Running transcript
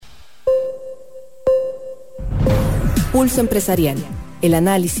Pulso Empresarial. El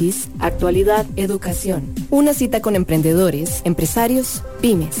análisis, actualidad, educación. Una cita con emprendedores, empresarios,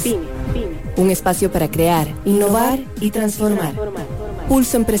 pymes. Un espacio para crear, innovar y transformar.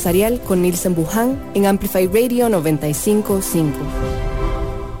 Pulso Empresarial con Nilsen Buján en Amplify Radio 95.5.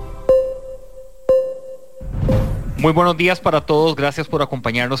 Muy buenos días para todos, gracias por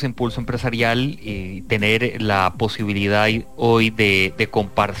acompañarnos en Pulso Empresarial y tener la posibilidad hoy de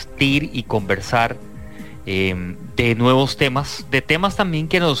compartir y conversar de nuevos temas, de temas también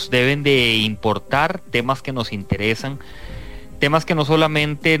que nos deben de importar, temas que nos interesan, temas que no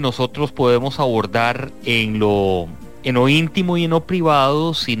solamente nosotros podemos abordar en lo íntimo y en lo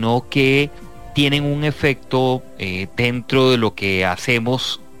privado, sino que tienen un efecto dentro de lo que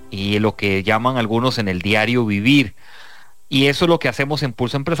hacemos y lo que llaman algunos en el diario vivir. Y eso es lo que hacemos en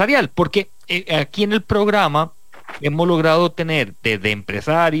Pulso Empresarial, porque aquí en el programa hemos logrado tener desde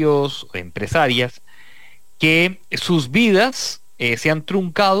empresarios o empresarias que sus vidas se han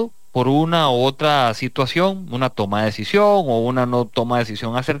truncado por una u otra situación, una toma de decisión o una no toma de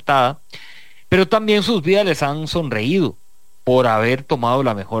decisión acertada, pero también sus vidas les han sonreído por haber tomado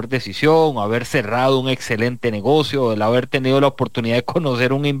la mejor decisión, haber cerrado un excelente negocio, el haber tenido la oportunidad de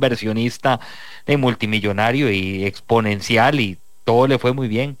conocer un inversionista multimillonario y exponencial y todo le fue muy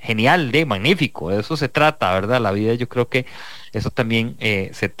bien, genial, magnífico, de eso se trata, ¿verdad? La vida, yo creo que eso también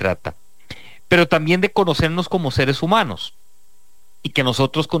se trata. Pero también de conocernos como seres humanos y que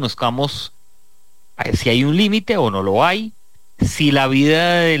nosotros conozcamos si hay un límite o no lo hay, si la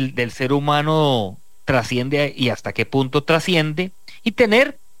vida del ser humano trasciende y hasta qué punto trasciende, y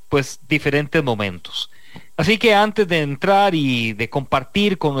tener pues diferentes momentos. Así que antes de entrar y de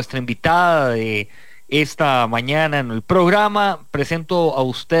compartir con nuestra invitada de esta mañana en el programa, presento a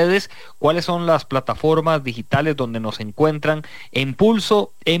ustedes cuáles son las plataformas digitales donde nos encuentran en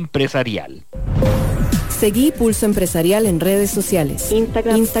Pulso Empresarial. Seguí Pulso Empresarial en redes sociales: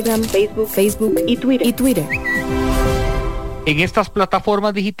 Instagram, Facebook y Twitter. En estas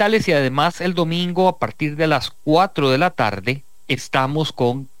plataformas digitales y además el domingo a partir de las 4 de la tarde estamos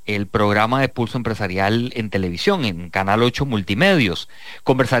con el programa de Pulso Empresarial en televisión, en Canal 8 Multimedios.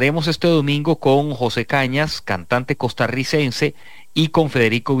 Conversaremos este domingo con José Cañas, cantante costarricense, y con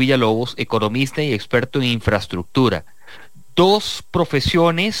Federico Villalobos, economista y experto en infraestructura. Dos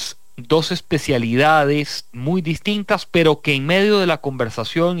profesiones, dos especialidades muy distintas, pero que en medio de la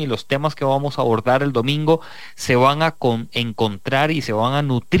conversación y los temas que vamos a abordar el domingo se van a encontrar y se van a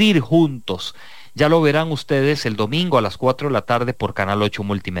nutrir juntos. Ya lo verán ustedes el domingo a las 4 de la tarde por Canal 8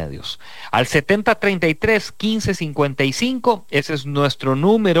 Multimedios. Al 7033-1555, ese es nuestro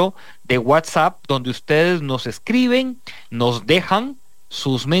número de WhatsApp, donde ustedes nos escriben, nos dejan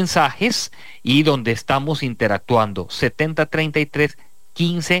sus mensajes y donde estamos interactuando.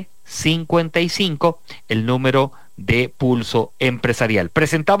 7033-1555, el número de Pulso Empresarial.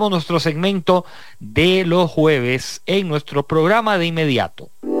 Presentamos nuestro segmento de los jueves en nuestro programa de inmediato.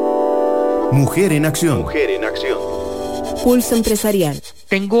 Mujer en acción. Mujer en acción. Pulso Empresarial.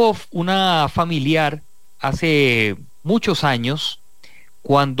 Tengo una familiar hace muchos años,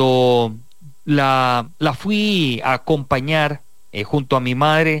 cuando la fui a acompañar junto a mi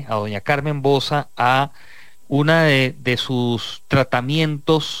madre, a doña Carmen Boza, a una de sus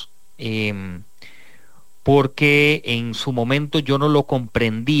tratamientos, porque en su momento yo no lo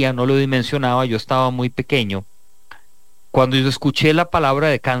comprendía, no lo dimensionaba, yo estaba muy pequeño, cuando yo escuché la palabra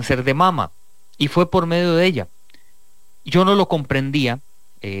de cáncer de mama, y fue por medio de ella. Yo no lo comprendía,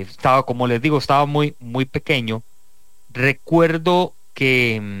 estaba, como les digo, estaba muy, muy pequeño. Recuerdo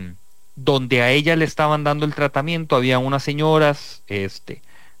que donde a ella le estaban dando el tratamiento, había unas señoras,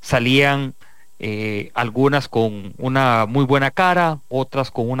 salían algunas con una muy buena cara, otras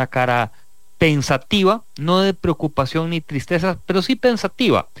con una cara pensativa, no de preocupación ni tristeza, pero sí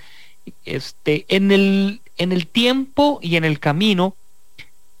pensativa. En el tiempo y en el camino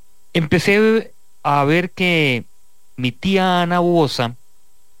empecé a ver que mi tía Ana Boza,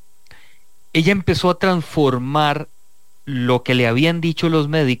 ella empezó a transformar lo que le habían dicho los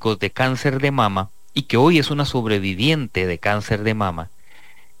médicos de cáncer de mama, y que hoy es una sobreviviente de cáncer de mama.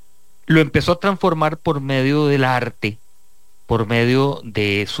 Lo empezó a transformar por medio del arte, por medio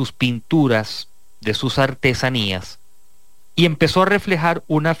de sus pinturas, de sus artesanías, y empezó a reflejar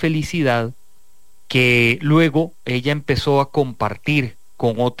una felicidad que luego ella empezó a compartir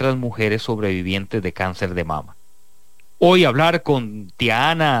con otras mujeres sobrevivientes de cáncer de mama. Hoy hablar con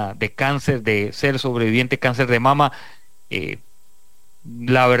tía Ana de cáncer, de ser sobreviviente de cáncer de mama,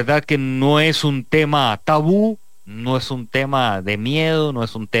 la verdad que no es un tema tabú, no es un tema de miedo, no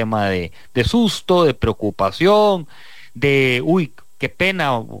es un tema de susto, de preocupación, de uy, qué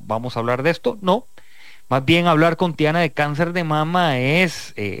pena, vamos a hablar de esto. No, Más bien hablar con Tiana de cáncer de mama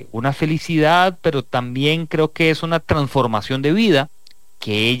es una felicidad, pero también creo que es una transformación de vida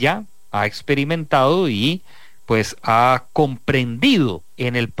que ella ha experimentado y pues ha comprendido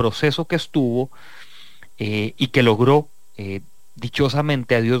en el proceso que estuvo, y que logró,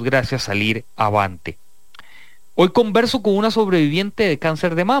 dichosamente, a Dios gracias, salir avante. Hoy converso con una sobreviviente de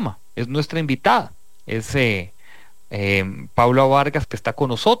cáncer de mama, es nuestra invitada, es Paula Vargas, que está con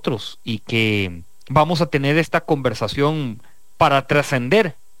nosotros y que vamos a tener esta conversación para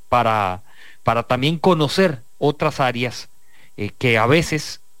trascender, para también conocer otras áreas que a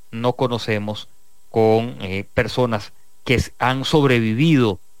veces no conocemos, con personas que han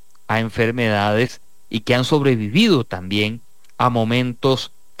sobrevivido a enfermedades y que han sobrevivido también a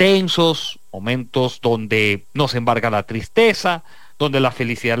momentos tensos, momentos donde nos embarga la tristeza, donde la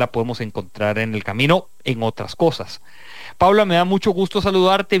felicidad la podemos encontrar en el camino, en otras cosas. Paula, me da mucho gusto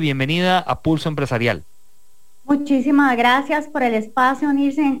saludarte, bienvenida a Pulso Empresarial. Muchísimas gracias por el espacio,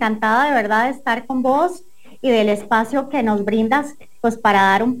 Nilsen, encantada de verdad de estar con vos y del espacio que nos brindas, pues para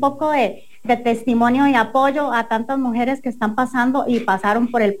dar un poco de testimonio y apoyo a tantas mujeres que están pasando y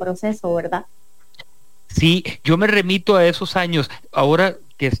pasaron por el proceso, ¿verdad? Sí, yo me remito a esos años. Ahora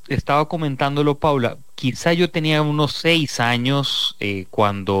que estaba comentándolo, Paula, quizá yo tenía unos 6 años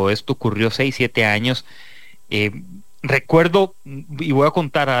cuando esto ocurrió, 6, 7 años. Eh, Recuerdo, y voy a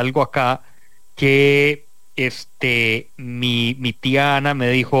contar algo acá, que mi tía Ana me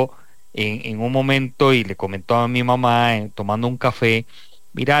dijo en un momento, y le comentó a mi mamá tomando un café: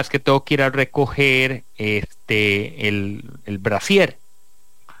 mira, es que tengo que ir a recoger el brasier.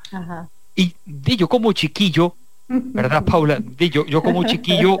 Ajá. Y yo como chiquillo, ¿verdad, Paula? Yo como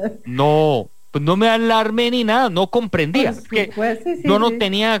chiquillo no, pues no me alarmé ni nada, no comprendía. Por Que supuesto, sí, yo no sí.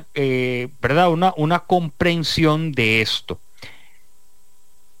 tenía, ¿verdad? Una comprensión de esto.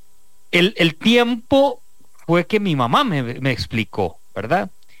 El tiempo fue que mi mamá me explicó, ¿verdad?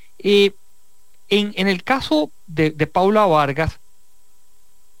 Eh, en el caso de Paula Vargas,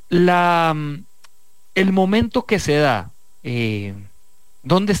 la, mm, el momento que se da,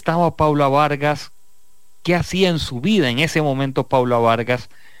 ¿dónde estaba Paula Vargas? ¿Qué hacía en su vida en ese momento Paula Vargas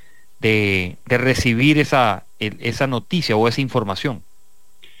de recibir esa noticia o esa información?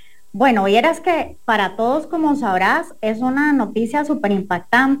 Bueno, vieras que para todos, como sabrás, es una noticia súper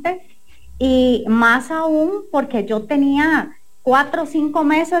impactante y más aún porque yo tenía 4 o 5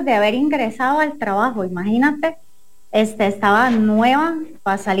 meses de haber ingresado al trabajo. Imagínate, estaba nueva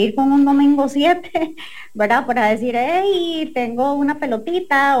para salir con un domingo 7, ¿verdad? Para decir, hey, tengo una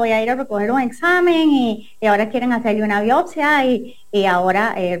pelotita, voy a ir a recoger un examen y ahora quieren hacerle una biopsia y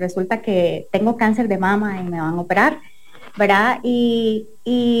ahora resulta que tengo cáncer de mama y me van a operar. ¿Verdad? Y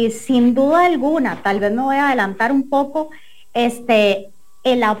sin duda alguna, tal vez me voy a adelantar un poco,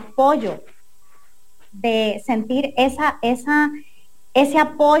 el apoyo de sentir ese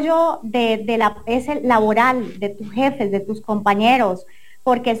apoyo ese laboral de tus jefes, de tus compañeros,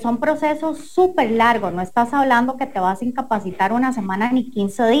 porque son procesos súper largos, no estás hablando que te vas a incapacitar una semana ni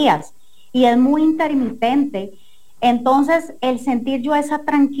 15 días, y es muy intermitente. Entonces, el sentir yo esa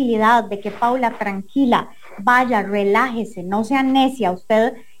tranquilidad de que Paula, tranquila, vaya, relájese, no sea necia,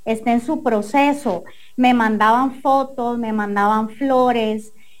 usted está en su proceso. Me mandaban fotos, me mandaban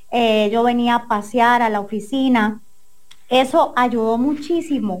flores, yo venía a pasear a la oficina. Eso ayudó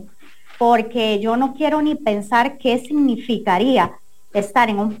muchísimo porque yo no quiero ni pensar qué significaría estar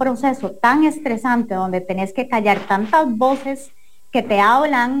en un proceso tan estresante donde tenés que callar tantas voces que te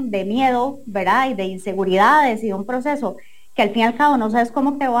hablan de miedo, ¿verdad? Y de inseguridades y de un proceso que al fin y al cabo no sabes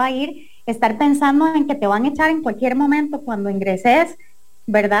cómo te va a ir, estar pensando en que te van a echar en cualquier momento cuando ingreses,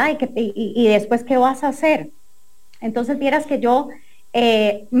 ¿verdad? Y después, ¿qué vas a hacer? Entonces, vieras que yo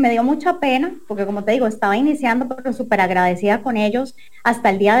me dio mucha pena, porque como te digo, estaba iniciando, pero súper agradecida con ellos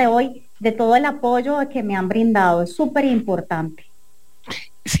hasta el día de hoy, de todo el apoyo que me han brindado, es súper importante.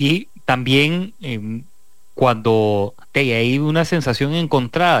 Sí, también cuando hay una sensación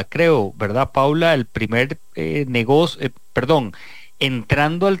encontrada, creo, ¿verdad, Paula? El primer negocio, perdón,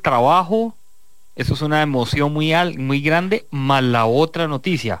 entrando al trabajo, eso es una emoción muy grande, más la otra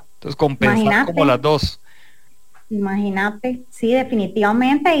noticia. Entonces, compensar como las dos. Imagínate, sí,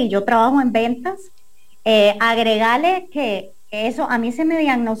 definitivamente, y yo trabajo en ventas. Agregale que eso a mí se me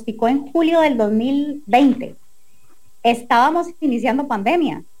diagnosticó en julio del 2020. Estábamos iniciando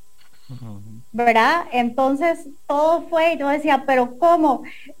pandemia, ¿verdad? Entonces todo fue, yo decía, pero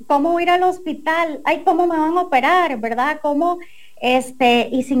 ¿cómo ir al hospital? Ay, ¿cómo me van a operar? ¿Verdad? ¿Cómo?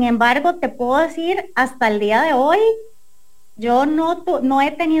 Y sin embargo, te puedo decir, hasta el día de hoy, yo no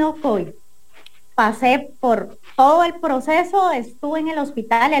he tenido COVID. pasé por todo el proceso, estuve en el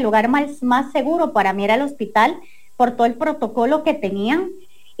hospital, el lugar más seguro para mí era el hospital, por todo el protocolo que tenían,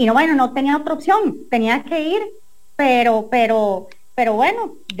 y no, bueno, no tenía otra opción, tenía que ir, pero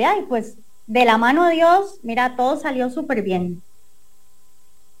bueno, de ahí, pues, de la mano de Dios, mira, todo salió súper bien.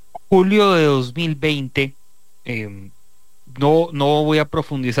 Julio de 2020, no voy a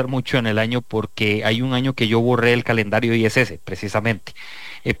profundizar mucho en el año porque hay un año que yo borré el calendario y es ese, precisamente,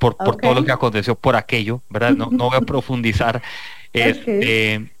 por todo lo que Ok. aconteció por aquello, ¿verdad? No voy a profundizar. Ok.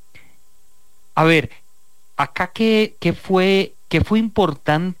 Este, a ver, acá qué fue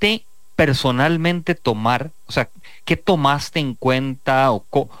importante personalmente tomar, o sea, ¿qué tomaste en cuenta o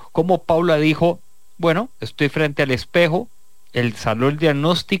cómo Paula dijo, bueno, estoy frente al espejo, él salió el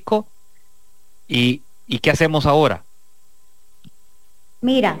diagnóstico y qué hacemos ahora?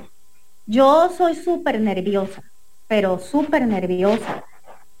 Mira, yo soy súper nerviosa, pero súper nerviosa.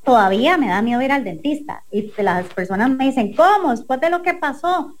 Todavía me da miedo ir al dentista y las personas me dicen, ¿cómo? Después de lo que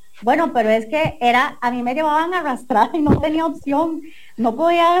pasó. Bueno, pero es que a mí me llevaban arrastrada y no tenía opción, no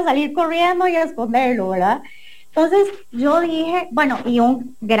podía salir corriendo y esconderlo, ¿verdad? Entonces yo dije, bueno, y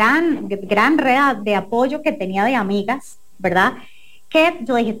un gran red de apoyo que tenía de amigas, ¿verdad? Que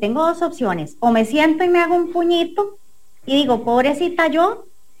yo dije, tengo dos opciones, o me siento y me hago un puñito y digo, pobrecita yo,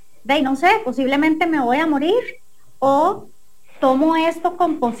 de ahí no sé, posiblemente me voy a morir, o tomo esto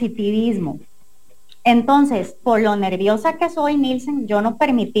con positivismo. Entonces, por lo nerviosa que soy, Nielsen, yo no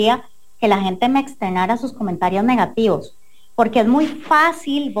permitía que la gente me externara sus comentarios negativos, porque es muy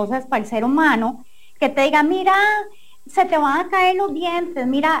fácil, vos sabes, para el ser humano, que te diga, mira, se te van a caer los dientes,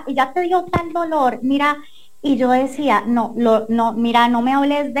 mira, ya te dio tal dolor, mira, y yo decía, no, no, mira, no me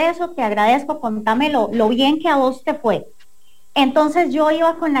hables de eso, te agradezco, contame lo bien que a vos te fue. Entonces yo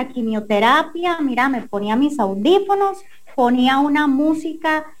iba con la quimioterapia, mira, me ponía mis audífonos, ponía una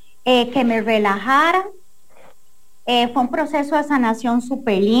música que me relajara. Fue un proceso de sanación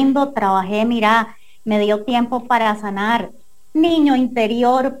súper lindo, trabajé, mira, me dio tiempo para sanar niño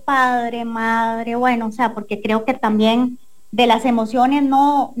interior, padre, madre, bueno, o sea, porque creo que también de las emociones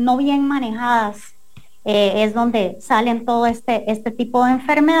no bien manejadas es donde salen todo este tipo de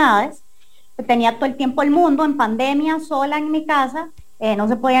enfermedades. Tenía todo el tiempo el mundo en pandemia, sola en mi casa, no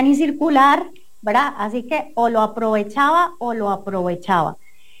se podía ni circular, ¿verdad? Así que o lo aprovechaba o lo aprovechaba.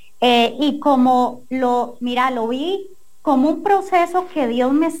 Y como mira, lo vi como un proceso que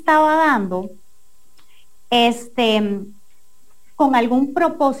Dios me estaba dando, este, con algún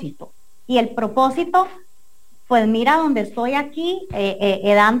propósito. Y el propósito, pues mira, donde estoy aquí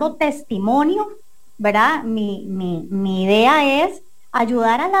dando testimonio, ¿verdad? Mi idea es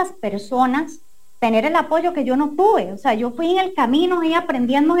ayudar a las personas, tener el apoyo que yo no tuve. O sea, yo fui en el camino y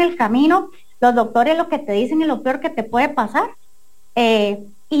aprendiendo en el camino. Los doctores lo que te dicen es lo peor que te puede pasar.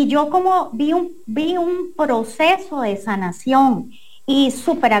 Y yo como vi un proceso de sanación y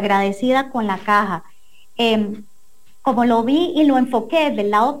súper agradecida con la caja. Como lo vi y lo enfoqué desde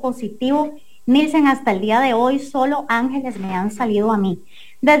el lado positivo, Nielsen, hasta el día de hoy solo ángeles me han salido a mí.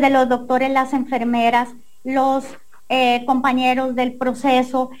 Desde los doctores, las enfermeras, los compañeros del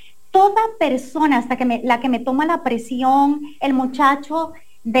proceso, toda persona, hasta que la que me toma la presión, el muchacho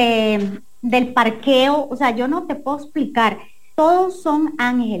del parqueo, o sea, yo no te puedo explicar. Todos son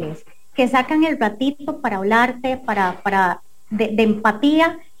ángeles que sacan el ratito para hablarte, de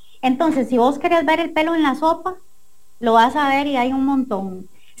empatía. Entonces, si vos querés ver el pelo en la sopa, lo vas a ver y hay un montón.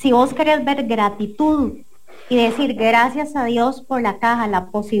 Si vos querés ver gratitud y decir gracias a Dios por la caja, la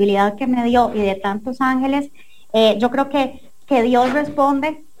posibilidad que me dio y de tantos ángeles, yo creo que Dios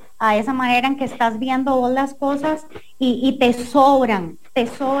responde a esa manera en que estás viendo vos las cosas y te sobran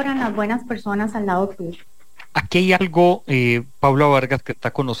las buenas personas al lado tuyo. Aquí hay algo, Paula Vargas, que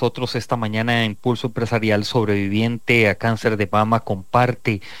está con nosotros esta mañana en Pulso Empresarial, sobreviviente a cáncer de mama,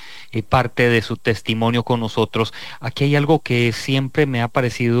 comparte parte de su testimonio con nosotros. Aquí hay algo que siempre me ha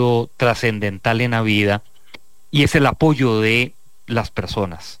parecido trascendental en la vida y es el apoyo de las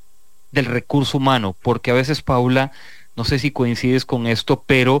personas, del recurso humano, porque a veces, Paula, no sé si coincides con esto,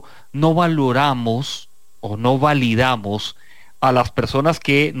 pero no valoramos o no validamos a las personas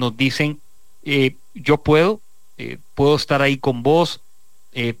que nos dicen, yo puedo estar ahí con vos,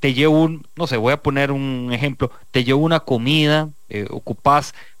 te llevo no sé, voy a poner un ejemplo, te llevo una comida,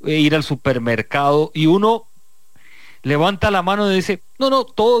 ocupás ir al supermercado y uno levanta la mano y dice, no, no,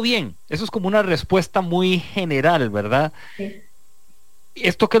 todo bien. Eso es como una respuesta muy general, ¿verdad? Sí.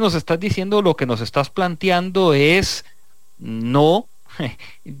 Esto que nos estás diciendo, lo que nos estás planteando es, no,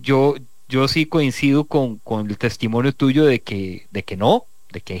 yo, yo sí coincido con el testimonio tuyo de que no,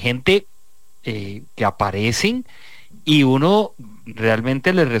 de que hay gente que aparecen y uno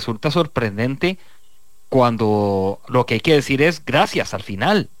realmente les resulta sorprendente cuando lo que hay que decir es gracias al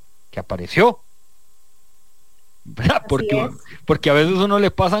final, que apareció, ¿verdad? Así es. Porque a veces uno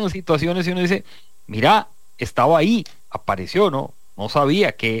le pasan situaciones y uno dice, mira, estaba ahí, apareció, no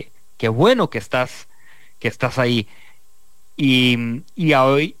sabía, qué bueno que estás ahí.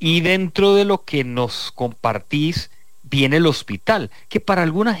 Y dentro de lo que nos compartís viene el hospital, que para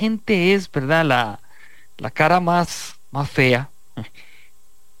alguna gente es, ¿verdad? La cara más fea,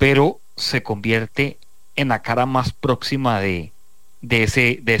 pero se convierte en la cara más próxima de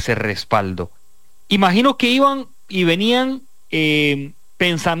ese respaldo. Imagino que iban y venían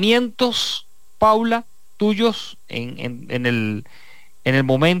pensamientos, Paula, tuyos en el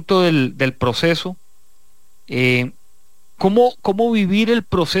momento del proceso. eh, ¿Cómo vivir el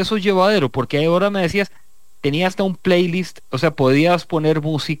proceso llevadero? Porque ahora me decías, tenías hasta un playlist, o sea, podías poner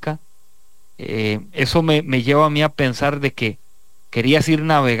música. Eso me lleva a mí a pensar de que querías ir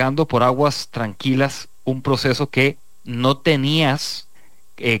navegando por aguas tranquilas, un proceso que no tenías,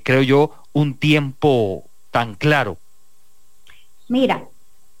 creo yo, un tiempo tan claro. Mira,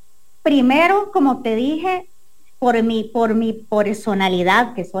 primero, como te dije, por mi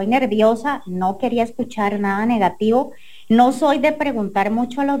personalidad, que soy nerviosa, no quería escuchar nada negativo. No soy de preguntar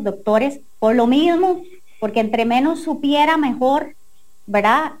mucho a los doctores por lo mismo, porque entre menos supiera mejor,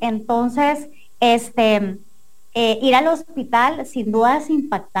 ¿verdad? Entonces, ir al hospital sin duda es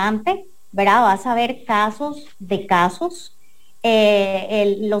impactante, ¿verdad? Vas a ver casos de casos.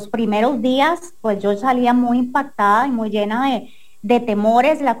 Los primeros días, pues yo salía muy impactada y muy llena de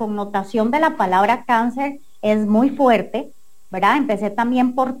temores. La connotación de la palabra cáncer es muy fuerte, ¿verdad? Empecé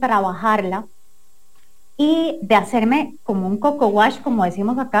también por trabajarla y de hacerme como un coco wash, como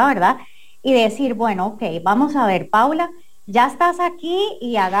decimos acá, ¿verdad? Y decir, bueno, ok, vamos a ver, Paula, ya estás aquí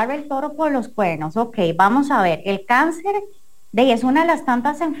y agarra el toro por los cuernos. Ok, vamos a ver, el cáncer es una de las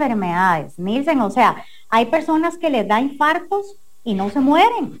tantas enfermedades, Nielsen, o sea, hay personas que les da infartos y no se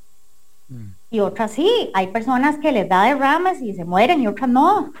mueren. Y otras sí, hay personas que les da derrames y se mueren y otras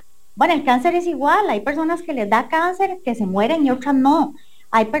no. Bueno, el cáncer es igual, hay personas que les da cáncer que se mueren y otras no.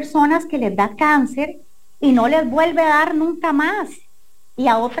 Hay personas que les da cáncer y no les vuelve a dar nunca más. Y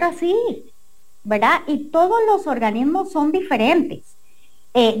a otras sí, ¿verdad? Y todos los organismos son diferentes.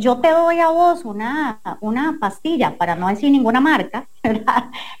 Yo te doy a vos una pastilla, para no decir ninguna marca, ¿verdad?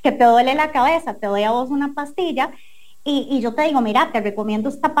 Que te duele la cabeza, te doy a vos una pastilla y yo te digo, mira, te recomiendo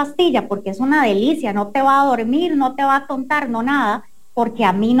esta pastilla porque es una delicia, no te va a dormir, no te va a tontar, no nada, porque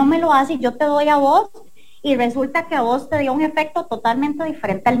a mí no me lo hace y yo te doy a vos y resulta que a vos te dio un efecto totalmente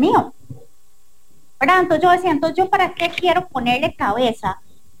diferente al mío, ¿verdad? Entonces yo decía, entonces yo para qué quiero ponerle cabeza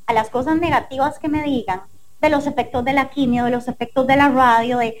a las cosas negativas que me digan, de los efectos de la quimio, de los efectos de la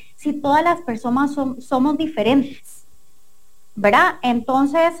radio, de si todas las personas somos diferentes, ¿verdad?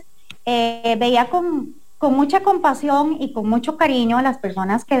 Entonces veía con mucha compasión y con mucho cariño a las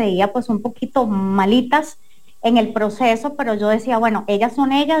personas que veía pues un poquito malitas en el proceso, pero yo decía, bueno, ellas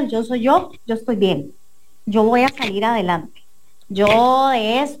son ellas, yo soy yo estoy bien, yo voy a salir adelante. Yo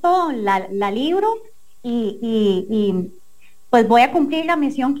de esto la libro y pues voy a cumplir la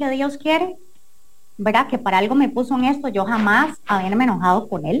misión que Dios quiere, ¿verdad? Que para algo me puso en esto, yo jamás haberme enojado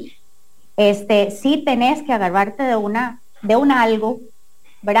con él. Sí tenés que agarrarte de un algo,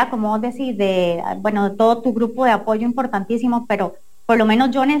 ¿verdad? Como vos decís, de todo tu grupo de apoyo importantísimo, pero por lo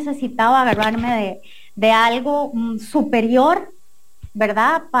menos yo necesitaba agarrarme de algo superior,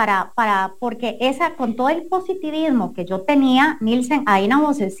 ¿verdad? Porque con todo el positivismo que yo tenía, Nielsen, hay una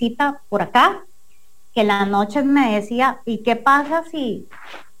vocecita por acá que en las noches me decía, ¿y qué pasa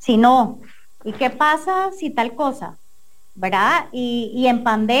si no? ¿Y qué pasa si tal cosa? ¿Verdad? Y en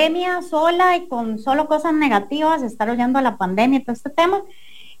pandemia sola y con solo cosas negativas, estar oyendo la pandemia y todo este tema,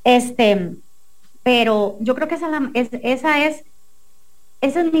 pero yo creo que ese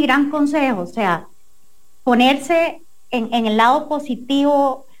es mi gran consejo, o sea, ponerse en el lado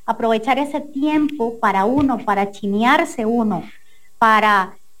positivo, aprovechar ese tiempo para uno, para chinearse uno,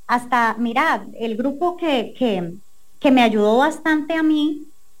 para hasta, mira, el grupo que me ayudó bastante a mí,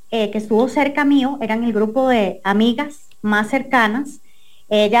 que estuvo cerca mío, eran el grupo de amigas más cercanas.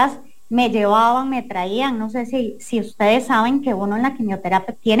 Ellas me llevaban, me traían, no sé si ustedes saben que uno en la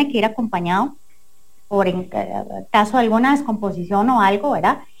quimioterapia tiene que ir acompañado por en caso de alguna descomposición o algo,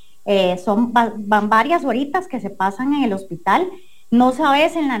 ¿verdad? Van varias horitas que se pasan en el hospital, no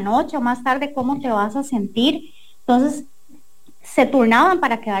sabes en la noche o más tarde cómo te vas a sentir, entonces se turnaban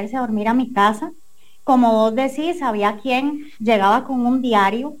para quedarse a dormir a mi casa. Como vos decís, había quien llegaba con un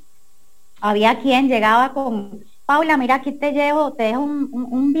diario, había quien llegaba con, Paula, mira, aquí te dejo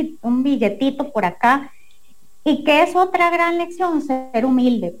un billetito por acá. ¿Y qué es otra gran lección? Ser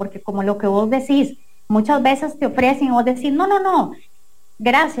humilde, porque como lo que vos decís, muchas veces te ofrecen y vos decís, no, no, no,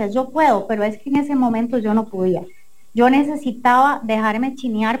 gracias, yo puedo, pero es que en ese momento yo no podía. Yo necesitaba dejarme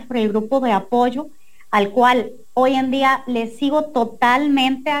chinear por el grupo de apoyo al cual hoy en día les sigo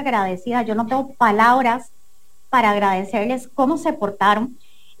totalmente agradecida. Yo no tengo palabras para agradecerles cómo se portaron.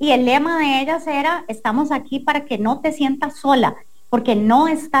 Y el lema de ellas era, estamos aquí para que no te sientas sola, porque no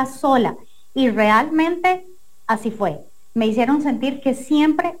estás sola. Y realmente así fue. Me hicieron sentir que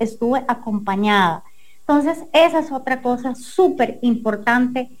siempre estuve acompañada. Entonces, esa es otra cosa súper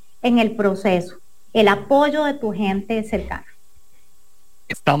importante en el proceso, el apoyo de tu gente cercana.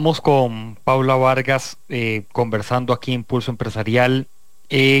 Estamos con Paula Vargas conversando aquí en Pulso Empresarial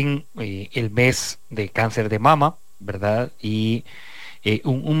en el mes de cáncer de mama, ¿verdad? Y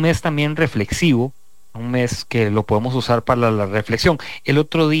un mes también reflexivo, un mes que lo podemos usar para la reflexión. El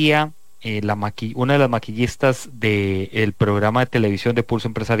otro día, una de las maquillistas del programa de televisión de Pulso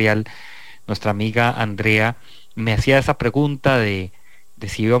Empresarial, nuestra amiga Andrea, me hacía esa pregunta de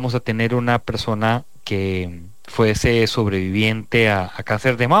si íbamos a tener una persona que fuese sobreviviente a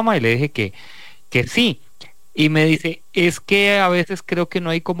cáncer de mama, y le dije que sí. Y me dice, es que a veces creo que no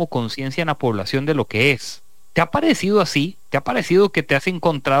hay como conciencia en la población de lo que es. ¿Te ha parecido así? ¿Te ha parecido que te has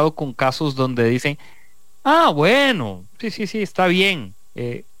encontrado con casos donde dicen, ah, bueno, sí, sí, sí, está bien,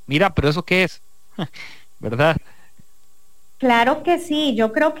 mira, pero eso qué es? ¿Verdad? Claro que sí,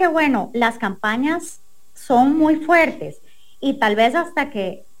 yo creo que bueno, las campañas son muy fuertes y tal vez hasta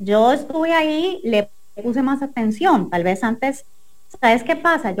que yo estuve ahí le puse más atención, tal vez antes, ¿sabes qué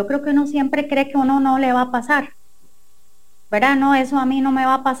pasa? Yo creo que uno siempre cree que uno no le va a pasar, ¿verdad? No, eso a mí no me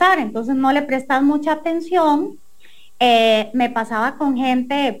va a pasar, entonces no le prestas mucha atención. Me pasaba con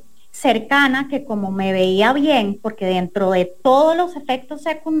gente cercana que como me veía bien, porque dentro de todos los efectos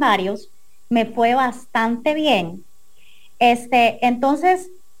secundarios me fue bastante bien, entonces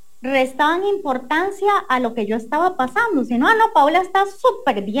restaban importancia a lo que yo estaba pasando. Si no, ah, no, Paula está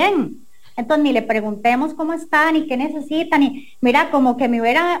súper bien. Entonces ni le preguntemos cómo está, ni qué necesita, ni mira, como que me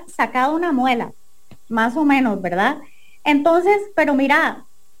hubiera sacado una muela, más o menos, ¿verdad? Entonces, pero mira,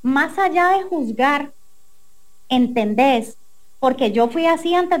 más allá de juzgar, entendés, porque yo fui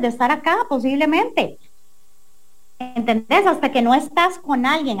así antes de estar acá, posiblemente. ¿Entendés? Hasta que no estás con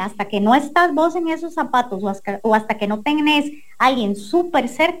alguien, hasta que no estás vos en esos zapatos o hasta que no tenés alguien súper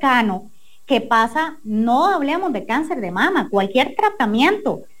cercano, que pasa, no hablemos de cáncer de mama, cualquier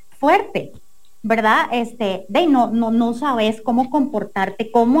tratamiento fuerte, ¿verdad? No sabes cómo comportarte,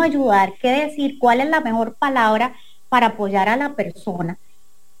 cómo ayudar, qué decir, cuál es la mejor palabra para apoyar a la persona.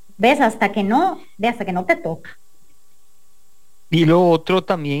 ¿Ves? Hasta que no te toca. Y lo otro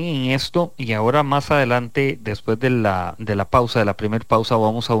también en esto, y ahora más adelante, después de la pausa, de la primera pausa,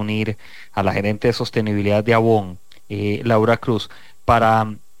 vamos a unir a la gerente de sostenibilidad de Avon, Laura Cruz,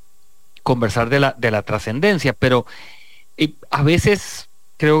 para conversar de la trascendencia, pero a veces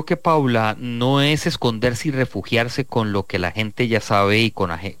creo que, Paula, no es esconderse y refugiarse con lo que la gente ya sabe y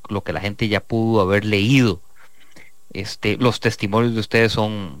con lo que la gente ya pudo haber leído. Los testimonios de ustedes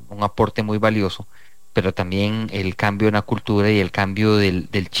son un aporte muy valioso, pero también el cambio en la cultura y el cambio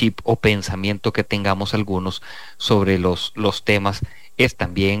del chip o pensamiento que tengamos algunos sobre los temas es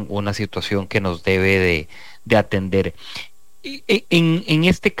también una situación que nos debe de atender. En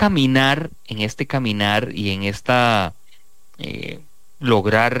este caminar y en esta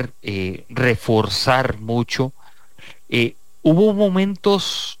lograr reforzar mucho, hubo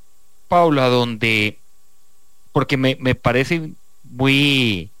momentos, Paula, donde, porque me parece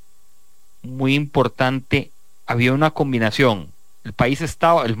muy, muy importante, había una combinación.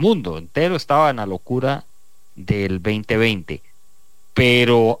 El mundo entero estaba en la locura del 2020,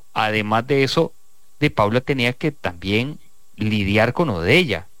 pero además de eso, de Paula tenía que también lidiar con lo de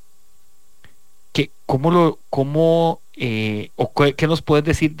ella. ¿Qué nos puedes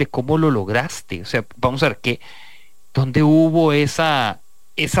decir de cómo lo lograste? O sea, vamos a ver, ¿dónde hubo esa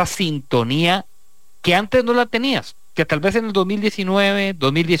sintonía que antes no la tenías? Que tal vez en el 2019,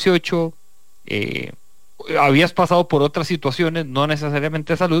 2018, eh, habías pasado por otras situaciones, no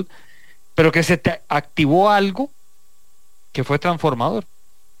necesariamente de salud, pero que se te activó algo que fue transformador.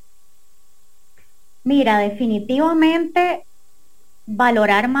 Mira, definitivamente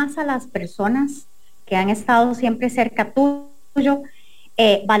valorar más a las personas que han estado siempre cerca tuyo,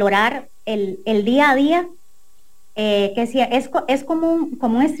 valorar el día a día, que si es como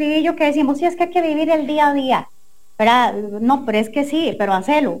un estribillo que decimos, sí, es que hay que vivir el día a día, ¿verdad? No, pero es que sí, pero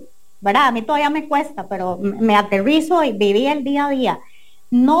hacelo, ¿verdad? A mí todavía me cuesta, pero me aterrizo y viví el día a día.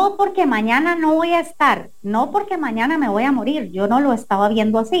 No porque mañana no voy a estar, no porque mañana me voy a morir, yo no lo estaba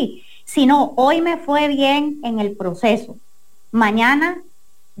viendo así, sino hoy me fue bien en el proceso. Mañana,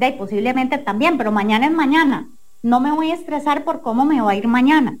 posiblemente también, pero mañana es mañana. No me voy a estresar por cómo me va a ir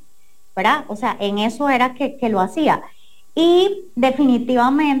mañana, ¿verdad? O sea, en eso era que lo hacía. Y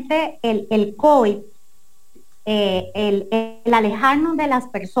definitivamente el COVID, el alejarnos de las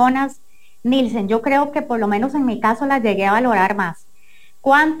personas, Nielsen, yo creo que por lo menos en mi caso las llegué a valorar más.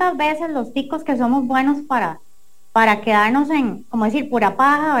 ¿Cuántas veces los ticos que somos buenos para quedarnos en, como decir, pura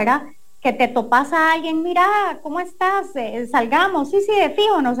paja, ¿verdad? Que te topas a alguien, mira, ¿cómo estás? Salgamos, sí, de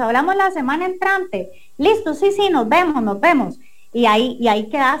fijo, nos hablamos la semana entrante. Listo, sí, nos vemos. Y ahí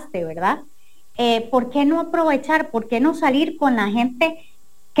quedaste, ¿verdad? ¿Por qué no aprovechar? ¿Por qué no salir con la gente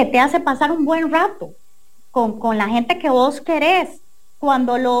que te hace pasar un buen rato? Con la gente que vos querés.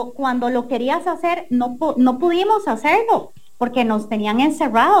 Cuando lo querías hacer, no pudimos hacerlo porque nos tenían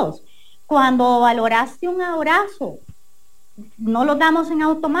encerrados. Cuando valoraste un abrazo, no lo damos en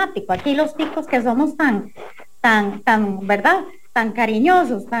automático. Aquí los ticos que somos tan, ¿verdad? Tan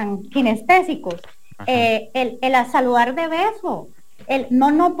cariñosos, tan kinestésicos. El saludar de beso,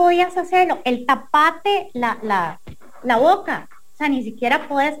 no podías hacerlo. El tapate la boca, o sea, ni siquiera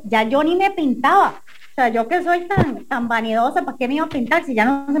puedes, ya yo ni me pintaba. O sea, yo que soy tan vanidosa, ¿para qué me iba a pintar si ya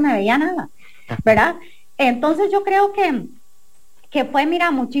no se me veía nada? ¿Verdad? Entonces yo creo que fue,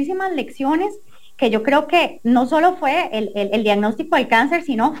 mira, muchísimas lecciones, que yo creo que no solo fue el diagnóstico del cáncer,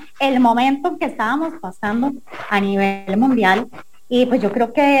 sino el momento en que estábamos pasando a nivel mundial. Y pues yo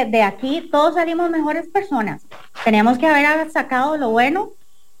creo que de aquí todos salimos mejores personas. Tenemos que haber sacado lo bueno,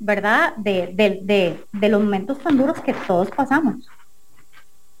 ¿verdad? De los momentos tan duros que todos pasamos.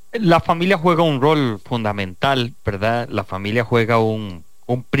 La familia juega un rol fundamental, ¿verdad? La familia juega un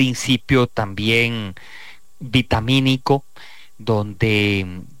principio también vitamínico,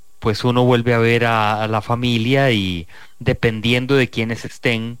 donde pues uno vuelve a ver a la familia y dependiendo de quiénes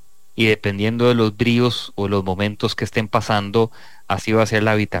estén y dependiendo de los bríos o los momentos que estén pasando, así va a ser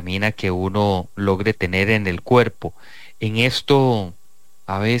la vitamina que uno logre tener en el cuerpo. En esto,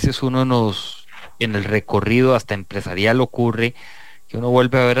 a veces en el recorrido hasta empresarial ocurre que uno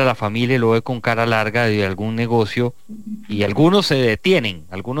vuelve a ver a la familia y lo ve con cara larga de algún negocio y algunos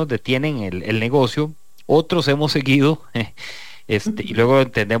algunos detienen el negocio, otros hemos seguido y luego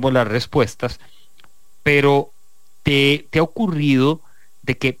entendemos las respuestas, pero ¿te ha ocurrido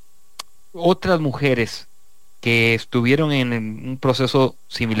de que otras mujeres que estuvieron en un proceso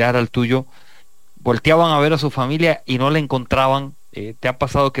similar al tuyo volteaban a ver a su familia y no la encontraban? ¿Te ha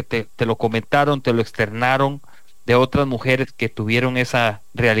pasado que te lo comentaron, te lo externaron de otras mujeres que tuvieron esa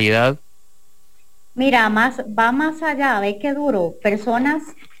realidad? Mira, va más allá, ve qué duro. Personas,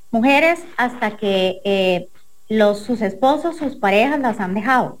 mujeres, hasta que sus esposos, sus parejas las han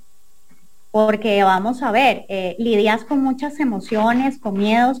dejado. Porque vamos a ver, lidias con muchas emociones, con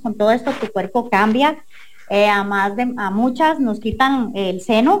miedos, con todo esto, tu cuerpo cambia. A muchas nos quitan el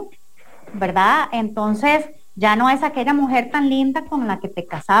seno, ¿verdad? Entonces ya no es aquella mujer tan linda con la que te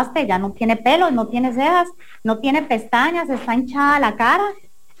casaste, ya no tiene pelos, no tiene cejas, no tiene pestañas, está hinchada la cara,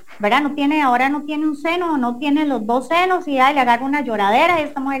 ¿verdad? Ahora no tiene un seno, no tiene los dos senos y ahí le agarra una lloradera y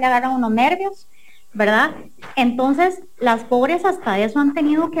esta mujer le agarra unos nervios, ¿verdad? Entonces las pobres hasta eso han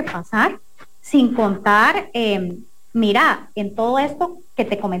tenido que pasar, sin contar, mira, en todo esto que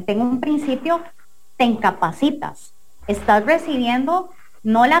te comenté en un principio, te incapacitas, estás recibiendo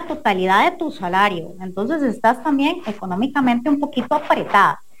no la totalidad de tu salario, entonces estás también económicamente un poquito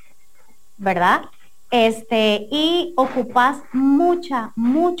apretada, ¿verdad? Y ocupas mucho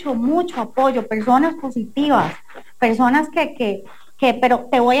apoyo, personas positivas, personas pero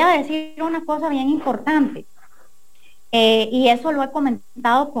te voy a decir una cosa bien importante, y eso lo he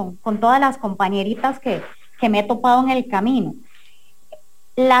comentado con todas las compañeritas que me he topado en el camino.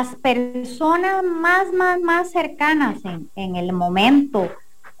 Las personas más cercanas en el momento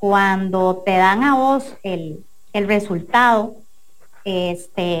cuando te dan a vos el resultado,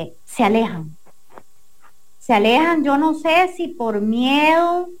 se alejan. Yo no sé si por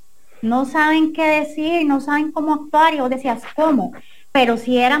miedo, no saben qué decir, no saben cómo actuar, y vos decías, ¿cómo? Pero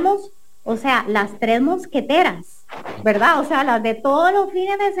si éramos, o sea, las tres mosqueteras, ¿verdad? O sea, las de todos los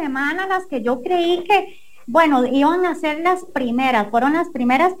fines de semana, las que yo creí que, bueno, iban a ser las primeras, fueron las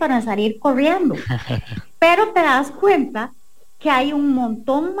primeras para salir corriendo. Pero te das cuenta que hay un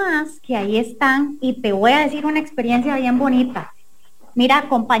montón más que ahí están, y te voy a decir una experiencia bien bonita. Mira,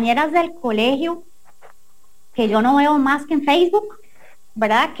 compañeras del colegio que yo no veo más que en Facebook,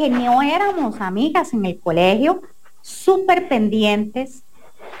 ¿verdad? Que no éramos amigas en el colegio, súper pendientes,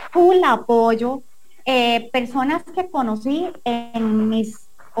 full apoyo, personas que conocí en mis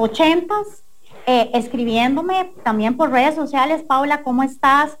 80s, escribiéndome también por redes sociales, Paula, ¿cómo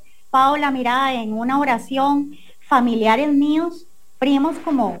estás? Paula, mira, en una oración, familiares míos, primos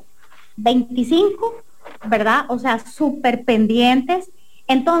como 25, ¿verdad? O sea, súper pendientes.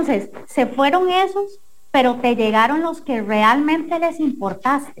 Entonces, se fueron esos, pero te llegaron los que realmente les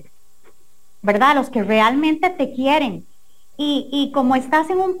importaste, ¿verdad? Los que realmente te quieren. Y como estás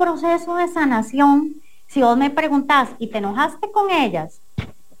en un proceso de sanación, si vos me preguntás, ¿y te enojaste con ellas?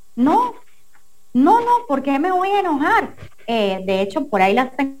 No, no, ¿por qué me voy a enojar? De hecho, por ahí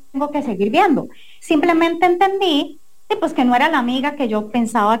las tengo que seguir viendo. Simplemente entendí pues que no era la amiga que yo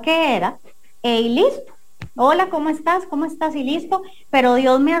pensaba que era, y listo. Hola, ¿cómo estás? ¿Cómo estás? Y listo. Pero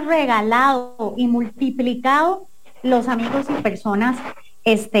Dios me ha regalado y multiplicado los amigos y personas,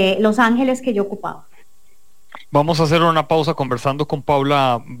 los ángeles que yo ocupaba. Vamos a hacer una pausa conversando con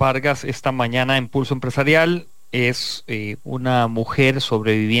Paula Vargas esta mañana en Pulso Empresarial. Es una mujer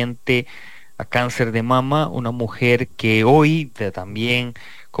sobreviviente a cáncer de mama, una mujer que hoy también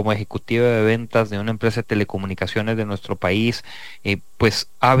como ejecutiva de ventas de una empresa de telecomunicaciones de nuestro país, pues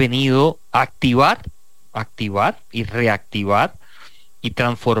ha venido a activar y reactivar y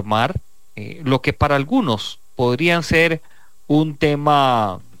transformar lo que para algunos podrían ser un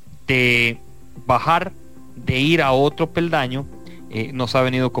tema de bajar, de ir a otro peldaño. Nos ha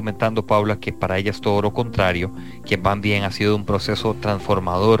venido comentando Paula que para ella es todo lo contrario, que más bien ha sido un proceso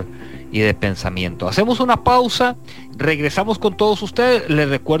transformador y de pensamiento. Hacemos una pausa, regresamos con todos ustedes. Les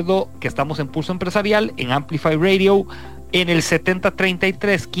recuerdo que estamos en Pulso Empresarial, en Amplify Radio, en el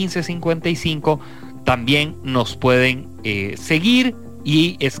 7033-1555. También nos pueden seguir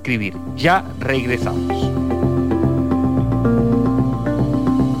y escribir. Ya regresamos.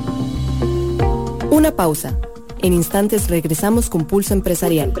 Una pausa. En instantes regresamos con Pulso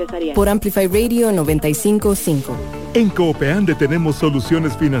Empresarial por Amplify Radio 955. En Coopeande tenemos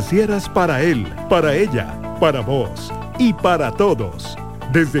soluciones financieras para él, para ella, para vos y para todos.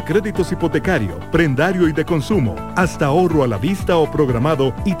 Desde créditos hipotecario, prendario y de consumo, hasta ahorro a la vista o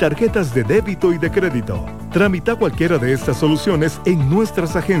programado y tarjetas de débito y de crédito. Tramita cualquiera de estas soluciones en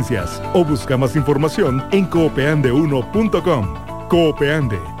nuestras agencias o busca más información en coopeande1.com.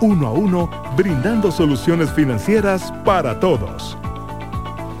 Coopeande, uno a uno, brindando soluciones financieras para todos.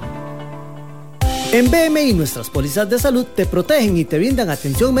 En BMI nuestras pólizas de salud te protegen y te brindan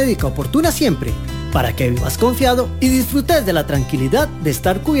atención médica oportuna siempre, para que vivas confiado y disfrutes de la tranquilidad de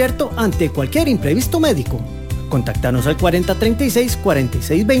estar cubierto ante cualquier imprevisto médico. Contáctanos al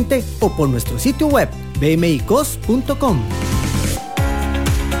 4036-4620 o por nuestro sitio web bmicos.com.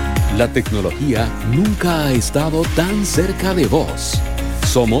 La tecnología nunca ha estado tan cerca de vos.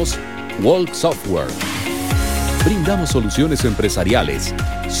 Somos Walk Software. Brindamos soluciones empresariales,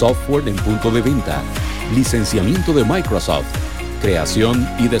 software en punto de venta, licenciamiento de Microsoft, creación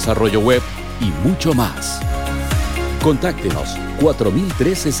y desarrollo web y mucho más. Contáctenos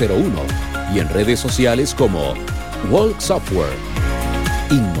 401301 y en redes sociales como Walk Software.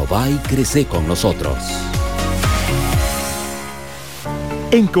 Innova y crece con nosotros.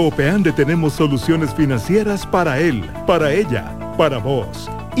 En Coopeande tenemos soluciones financieras para él, para ella, para vos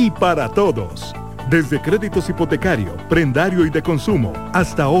y para todos. Desde créditos hipotecario, prendario y de consumo,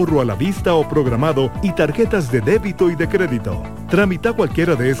 hasta ahorro a la vista o programado y tarjetas de débito y de crédito. Tramita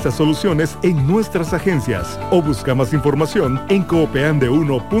cualquiera de estas soluciones en nuestras agencias o busca más información en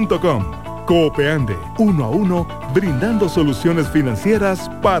coopeande1.com. Coopeande, uno a uno, brindando soluciones financieras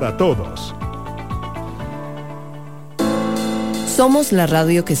para todos. Somos la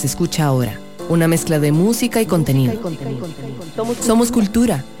radio que se escucha ahora. Una mezcla de música y contenido. Somos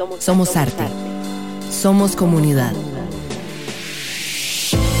cultura. Somos arte. Somos comunidad.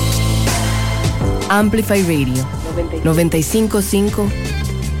 Amplify Radio 955,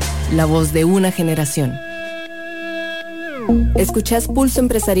 la voz de una generación. Escuchás Pulso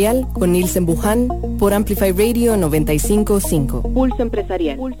Empresarial con Nielsen Buján por Amplify Radio 955. Pulso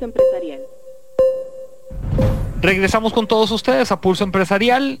Empresarial. Regresamos con todos ustedes a Pulso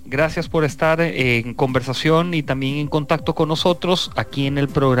Empresarial. Gracias por estar en conversación y también en contacto con nosotros aquí en el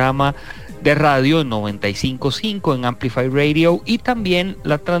programa de radio 955 en Amplify Radio, y también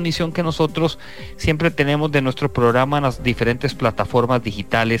la transmisión que nosotros siempre tenemos de nuestro programa en las diferentes plataformas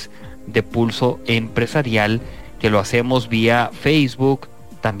digitales de Pulso Empresarial, que lo hacemos vía Facebook,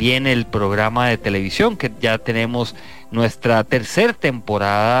 también el programa de televisión, que ya tenemos nuestra tercera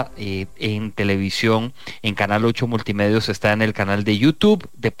temporada en televisión, en Canal 8 Multimedios, está en el canal de YouTube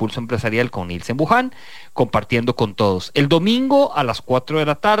de Pulso Empresarial con Nielsen Buján, compartiendo con todos. El domingo a las 4 de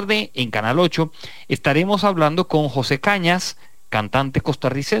la tarde en Canal 8 estaremos hablando con José Cañas, cantante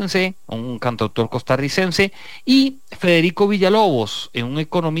costarricense, un cantautor costarricense, y Federico Villalobos, un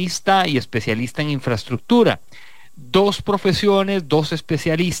economista y especialista en infraestructura. dos profesiones, dos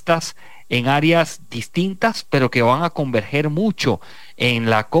especialistas en áreas distintas, pero que van a converger mucho en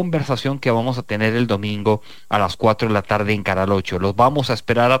la conversación que vamos a tener el domingo a las 4 de la tarde en Canal 8. Los vamos a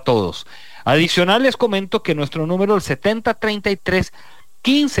esperar a todos. Adicional, les comento que nuestro número, el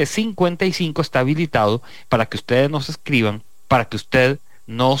 7033-1555, está habilitado para que ustedes nos escriban, para que usted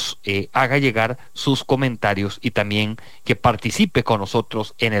nos haga llegar sus comentarios y también que participe con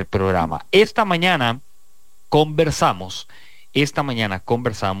nosotros en el programa. Esta mañana conversamos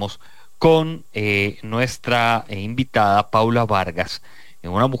con nuestra invitada Paula Vargas,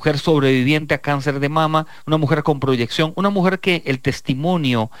 una mujer sobreviviente a cáncer de mama, una mujer con proyección, una mujer que el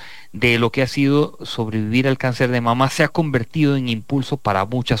testimonio de lo que ha sido sobrevivir al cáncer de mama se ha convertido en impulso para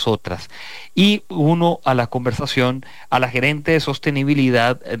muchas otras. Y uno a la conversación, a la gerente de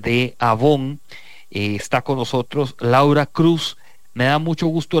sostenibilidad de Avon, está con nosotros Laura Cruz. Me da mucho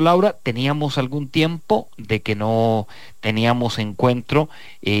gusto, Laura. Teníamos algún tiempo de que no teníamos encuentro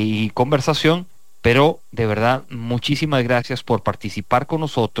y conversación, pero de verdad, muchísimas gracias por participar con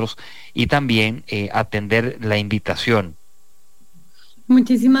nosotros y también atender la invitación.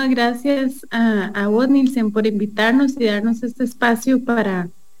 Muchísimas gracias a vos, Nilsen, por invitarnos y darnos este espacio para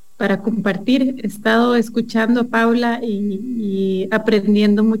compartir. He estado escuchando a Paula y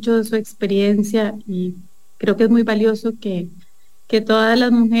aprendiendo mucho de su experiencia, y creo que es muy valioso que todas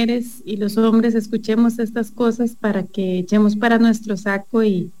las mujeres y los hombres escuchemos estas cosas para que echemos para nuestro saco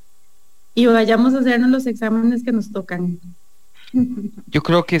y vayamos a hacernos los exámenes que nos tocan. Yo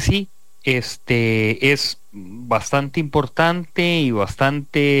creo que sí, es bastante importante y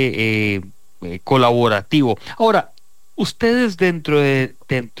bastante colaborativo. Ahora, ustedes dentro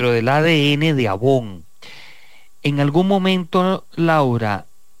del ADN de Avon, en algún momento, Laura,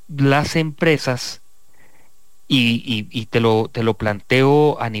 las empresas, y te lo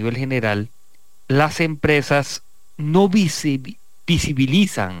planteo a nivel general, las empresas no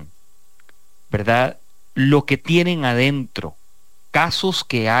visibilizan, ¿verdad?, lo que tienen adentro, casos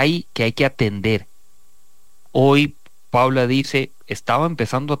que hay que atender. Hoy Paula dice, estaba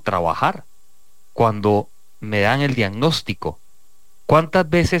empezando a trabajar cuando me dan el diagnóstico. ¿Cuántas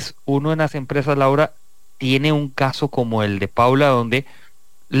veces uno en las empresas, Laura, tiene un caso como el de Paula, donde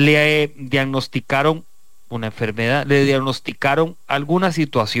le diagnosticaron una enfermedad, le diagnosticaron alguna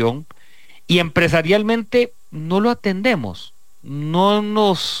situación y empresarialmente no lo atendemos, no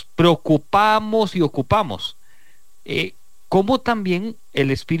nos preocupamos y ocupamos? ¿Cómo también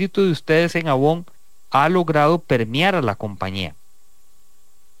el espíritu de ustedes en Avon ha logrado permear a la compañía?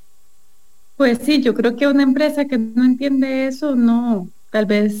 Pues sí, yo creo que una empresa que no entiende eso, tal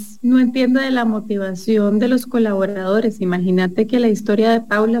vez no entiende de la motivación de los colaboradores. Imagínate que la historia de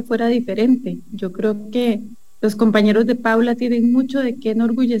Paula fuera diferente. Yo creo que los compañeros de Paula tienen mucho de qué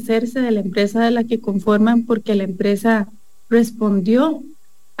enorgullecerse de la empresa de la que conforman, porque la empresa respondió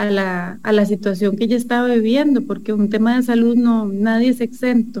a la situación que ella estaba viviendo, porque un tema de salud nadie es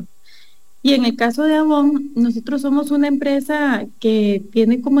exento. Y en el caso de Avon, nosotros somos una empresa que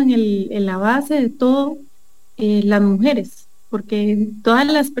tiene como en la base de todo las mujeres, porque todas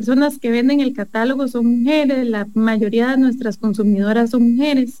las personas que venden el catálogo son mujeres, la mayoría de nuestras consumidoras son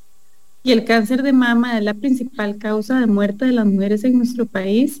mujeres, y el cáncer de mama es la principal causa de muerte de las mujeres en nuestro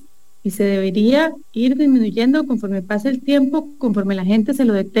país, y se debería ir disminuyendo conforme pase el tiempo, conforme la gente se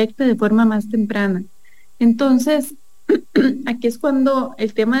lo detecte de forma más temprana. Entonces, aquí es cuando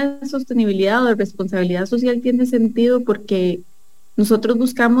el tema de sostenibilidad o de responsabilidad social tiene sentido, porque nosotros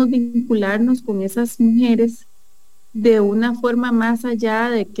buscamos vincularnos con esas mujeres de una forma más allá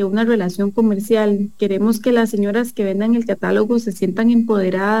de que una relación comercial. Queremos que las señoras que vendan el catálogo se sientan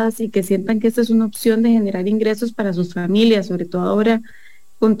empoderadas y que sientan que esta es una opción de generar ingresos para sus familias, sobre todo ahora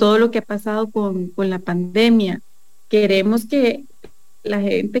con todo lo que ha pasado con la pandemia. Queremos que la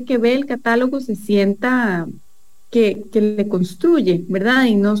gente que ve el catálogo se sienta que le construye, ¿verdad?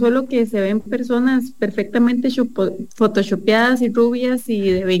 Y no solo que se ven personas perfectamente photoshopeadas y rubias y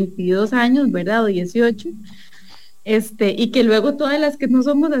de 22 años, ¿verdad? O 18, y que luego todas las que no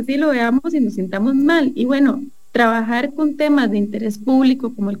somos así lo veamos y nos sintamos mal. Y bueno, trabajar con temas de interés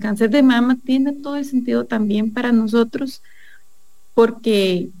público como el cáncer de mama tiene todo el sentido también para nosotros,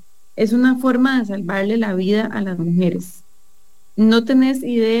 porque es una forma de salvarle la vida a las mujeres. No tenés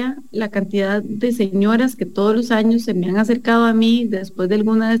idea la cantidad de señoras que todos los años se me han acercado a mí después de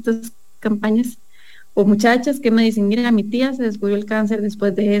alguna de estas campañas, o muchachas que me dicen, mira, mi tía se descubrió el cáncer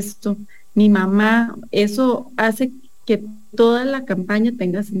después de esto, mi mamá. Eso hace que toda la campaña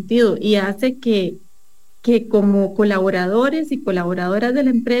tenga sentido y hace que como colaboradores y colaboradoras de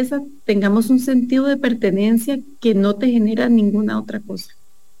la empresa tengamos un sentido de pertenencia que no te genera ninguna otra cosa.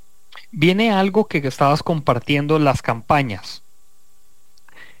 Viene algo que estabas compartiendo, las campañas.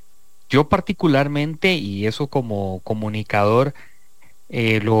 Yo particularmente, y eso como comunicador,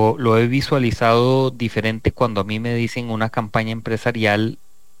 lo he visualizado diferente cuando a mí me dicen una campaña empresarial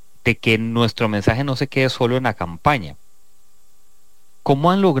de que nuestro mensaje no se quede solo en la campaña.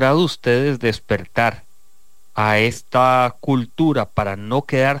 ¿Cómo han logrado ustedes despertar a esta cultura para no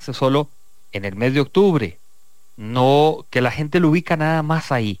quedarse solo en el mes de octubre? No, que la gente lo ubica nada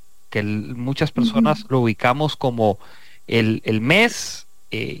más ahí, que muchas personas lo ubicamos como el mes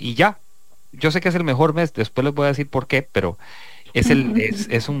y ya. Yo sé que es el mejor mes, después les voy a decir por qué, pero es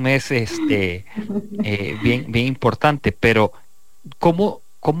un mes bien importante, pero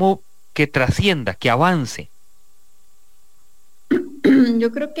 ¿cómo que trascienda, que avance?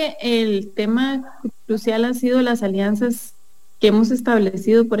 Yo creo que el tema crucial ha sido las alianzas que hemos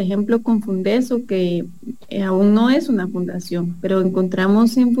establecido, por ejemplo, con Fundeso, que aún no es una fundación, pero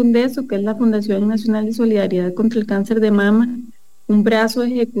encontramos en Fundeso, que es la Fundación Nacional de Solidaridad contra el Cáncer de Mama, un brazo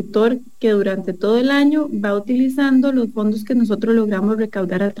ejecutor que durante todo el año va utilizando los fondos que nosotros logramos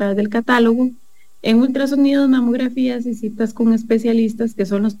recaudar a través del catálogo en ultrasonidos, mamografías y citas con especialistas, que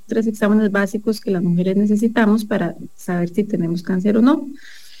son los 3 exámenes básicos que las mujeres necesitamos para saber si tenemos cáncer o no.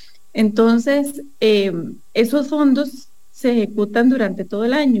 Entonces, esos fondos se ejecutan durante todo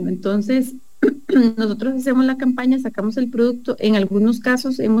el año. Entonces, nosotros hacemos la campaña, sacamos el producto. En algunos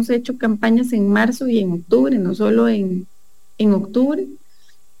casos hemos hecho campañas en marzo y en octubre, no solo en octubre,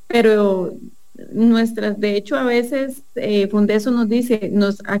 pero de hecho a veces Fundeso nos dice,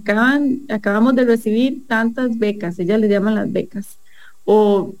 acabamos de recibir tantas becas, ellas le llaman las becas,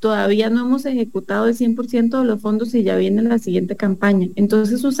 o todavía no hemos ejecutado el 100% de los fondos y ya viene la siguiente campaña.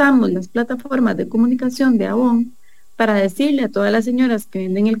 Entonces usamos las plataformas de comunicación de Avon para decirle a todas las señoras que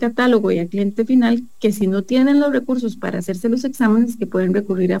venden el catálogo y al cliente final que si no tienen los recursos para hacerse los exámenes, que pueden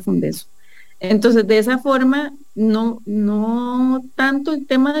recurrir a Fundeso. Entonces, de esa forma, no tanto el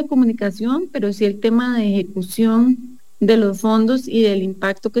tema de comunicación, pero sí el tema de ejecución de los fondos y del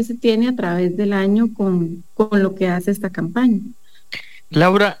impacto que se tiene a través del año con lo que hace esta campaña.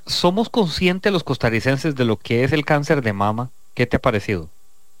 Laura, ¿somos conscientes los costarricenses de lo que es el cáncer de mama? ¿Qué te ha parecido?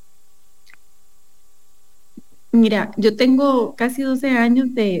 Mira, yo tengo casi 12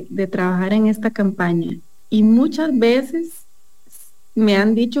 años de trabajar en esta campaña y muchas veces me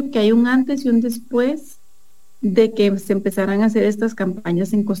han dicho que hay un antes y un después de que se empezaran a hacer estas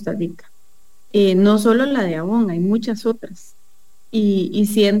campañas en Costa Rica. No solo la de Avon, hay muchas otras. Y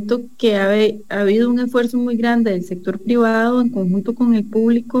siento que ha habido un esfuerzo muy grande del sector privado en conjunto con el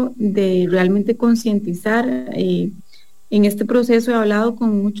público de realmente concientizar. En este proceso he hablado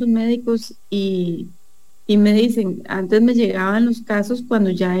con muchos médicos y me dicen, antes me llegaban los casos cuando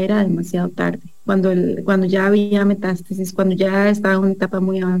ya era demasiado tarde, cuando ya había metástasis, cuando ya estaba en una etapa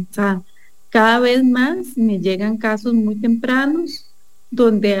muy avanzada. Cada vez más me llegan casos muy tempranos,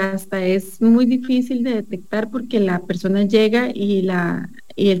 donde hasta es muy difícil de detectar porque la persona llega y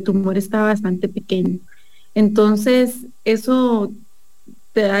el tumor está bastante pequeño. Entonces, eso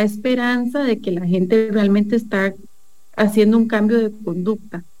te da esperanza de que la gente realmente está haciendo un cambio de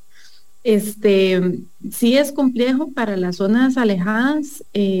conducta. Sí es complejo para las zonas alejadas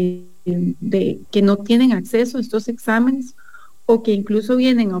de que no tienen acceso a estos exámenes o que incluso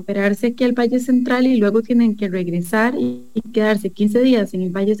vienen a operarse aquí al Valle Central y luego tienen que regresar y quedarse 15 días en el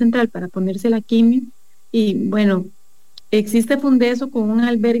Valle Central para ponerse la quimio. Y bueno, existe Fundeso con un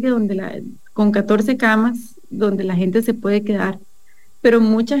albergue con 14 camas donde la gente se puede quedar. Pero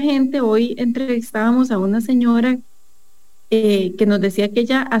mucha gente, hoy entrevistábamos a una señora que nos decía que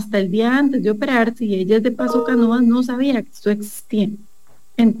ella hasta el día antes de operarse, y ella es de Paso Canoas, no sabía que esto existía.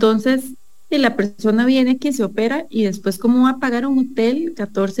 Entonces, la persona viene aquí, se opera y después cómo va a pagar un hotel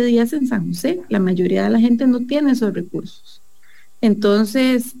 14 días en San José. La mayoría de la gente no tiene esos recursos.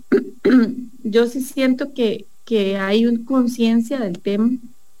 Entonces, yo sí siento que hay una conciencia del tema,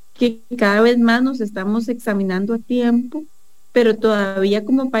 que cada vez más nos estamos examinando a tiempo, pero todavía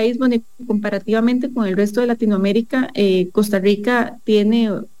como país, bueno, comparativamente con el resto de Latinoamérica, Costa Rica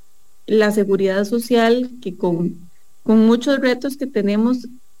tiene la seguridad social que con muchos retos que tenemos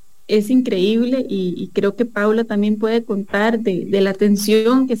es increíble y creo que Paula también puede contar de la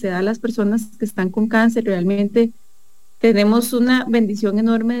atención que se da a las personas que están con cáncer. Realmente tenemos una bendición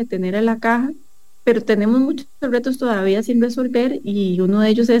enorme de tener a la caja, pero tenemos muchos retos todavía sin resolver y uno de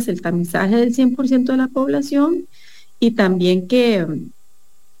ellos es el tamizaje del 100% de la población y también que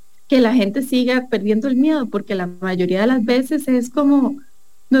la gente siga perdiendo el miedo, porque la mayoría de las veces es como,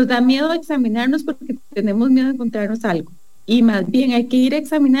 nos da miedo examinarnos porque tenemos miedo de encontrarnos algo. y más bien hay que ir a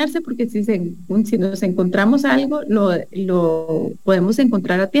examinarse porque si nos encontramos algo, lo podemos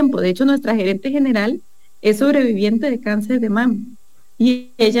encontrar a tiempo. De hecho, nuestra gerente general es sobreviviente de cáncer de mama y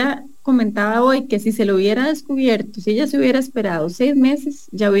ella comentaba hoy que si se lo hubiera descubierto, si ella se hubiera esperado 6 meses,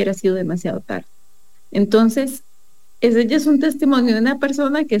 ya hubiera sido demasiado tarde. Entonces, ese ya es un testimonio de una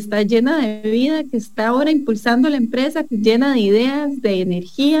persona que está llena de vida, que está ahora impulsando la empresa, llena de ideas, de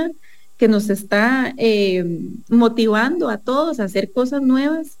energía, que nos está motivando a todos a hacer cosas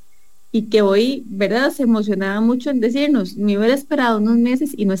nuevas y que hoy, ¿verdad? Se emocionaba mucho en decirnos, me hubiera esperado unos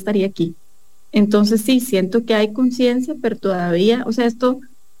meses y no estaría aquí. Entonces sí, siento que hay conciencia, pero todavía, o sea,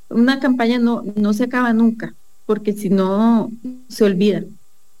 una campaña no se acaba nunca, porque si no, se olvida.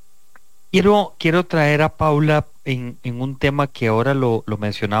 Quiero traer a Paula en un tema que ahora lo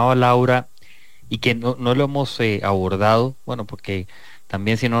mencionaba Laura y que no lo hemos abordado, bueno, porque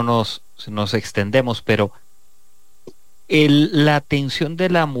también si no nos extendemos, pero la atención de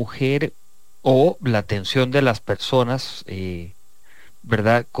la mujer o la atención de las personas,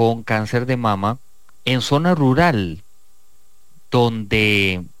 ¿verdad?, con cáncer de mama en zona rural,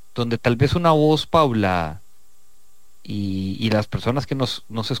 donde tal vez una voz, Paula, y las personas que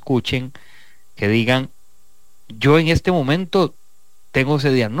nos escuchen, que digan, yo en este momento tengo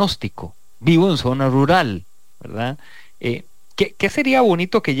ese diagnóstico, vivo en zona rural, ¿verdad? ¿Qué sería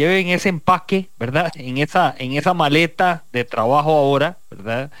bonito que lleven ese empaque, ¿verdad? En esa maleta de trabajo ahora,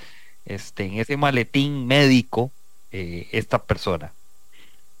 ¿verdad? En ese maletín médico, esta persona.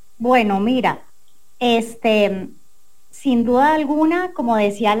 Bueno, mira, sin duda alguna, como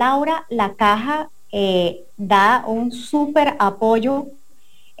decía Laura, la caja da un súper apoyo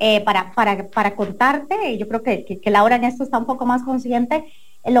para contarte. Yo creo que Laura en esto está un poco más consciente,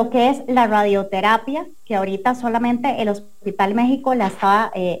 en lo que es la radioterapia, que ahorita solamente el Hospital México la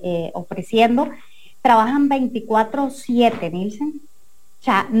está ofreciendo. Trabajan 24/7, Nielsen. O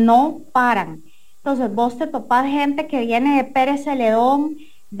sea, no paran. Entonces vos te topás gente que viene de Pérez Celedón,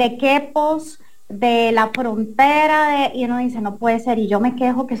 de Quepos, de la frontera, y uno dice, no puede ser, y yo me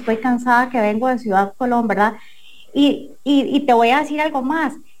quejo que estoy cansada, que vengo de Ciudad Colón, ¿verdad? Y te voy a decir algo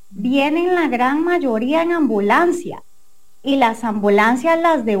más, vienen la gran mayoría en ambulancia, y las ambulancias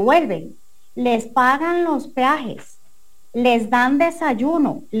las devuelven, les pagan los peajes, les dan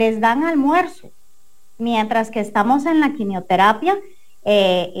desayuno, les dan almuerzo, mientras que estamos en la quimioterapia,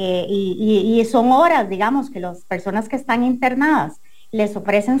 y son horas, digamos, que las personas que están internadas les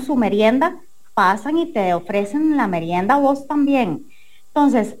ofrecen su merienda, pasan y te ofrecen la merienda vos también.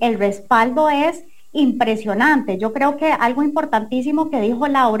 Entonces, el respaldo es impresionante. Yo creo que algo importantísimo que dijo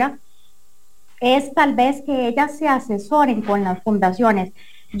Laura es tal vez que ellas se asesoren con las fundaciones.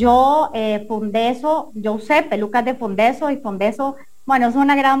 Yo, Fundeso, yo usé pelucas de Fundeso, y Fundeso, bueno, es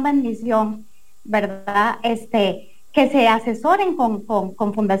una gran bendición, ¿verdad? Que se asesoren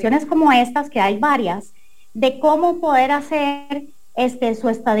con fundaciones como estas, que hay varias, de cómo poder hacer su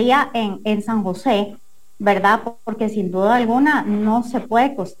estadía en San José, ¿verdad? Porque sin duda alguna no se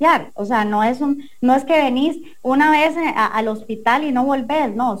puede costear. O sea, no es que venís una vez al hospital y no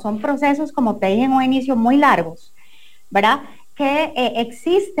volvés, no, son procesos, como te dije en un inicio, muy largos, ¿verdad? Que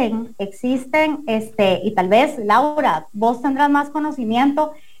existen, y tal vez, Laura, vos tendrás más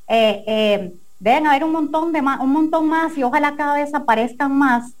conocimiento, deben haber un montón más, y ojalá cada vez aparezcan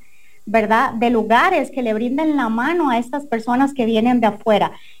más, ¿verdad? De lugares que le brinden la mano a estas personas que vienen de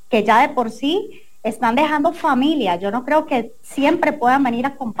afuera, que ya de por sí están dejando familia. Yo no creo que siempre puedan venir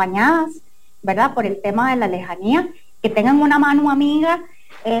acompañadas, ¿verdad? Por el tema de la lejanía, que tengan una mano amiga,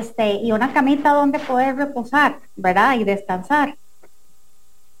 y una camita donde poder reposar, ¿verdad? Y descansar.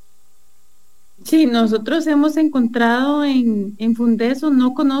 Sí, nosotros hemos encontrado en Fundeso,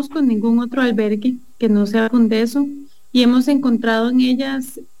 no conozco ningún otro albergue que no sea Fundeso, y hemos encontrado en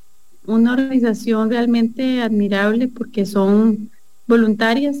ellas una organización realmente admirable porque son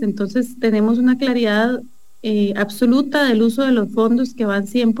voluntarias, entonces tenemos una claridad absoluta del uso de los fondos, que van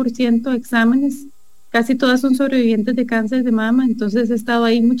 100% a exámenes. Casi todas son sobrevivientes de cáncer de mama, entonces he estado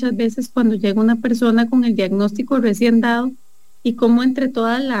ahí muchas veces cuando llega una persona con el diagnóstico recién dado y cómo entre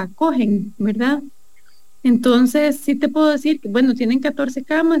todas la acogen, ¿verdad? Entonces sí te puedo decir que, bueno, tienen 14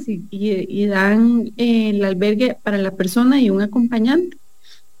 camas y dan el albergue para la persona y un acompañante.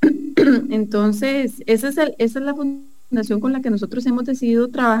 Entonces, esa es la fundación con la que nosotros hemos decidido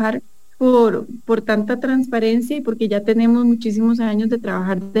trabajar por tanta transparencia y porque ya tenemos muchísimos años de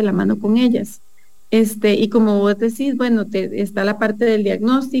trabajar de la mano con ellas. Y como vos decís, bueno, está la parte del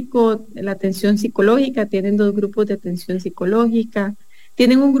diagnóstico, la atención psicológica, tienen 2 grupos de atención psicológica,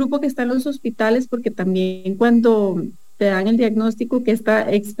 tienen un grupo que está en los hospitales porque también cuando te dan el diagnóstico, que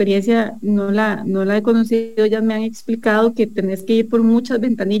esta experiencia no la he conocido, ya me han explicado que tenés que ir por muchas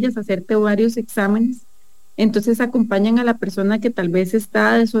ventanillas, hacerte varios exámenes. Entonces acompañan a la persona que tal vez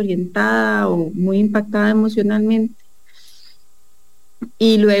está desorientada o muy impactada emocionalmente.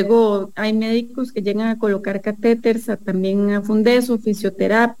 Y luego hay médicos que llegan a colocar catéteres, también a fundeso,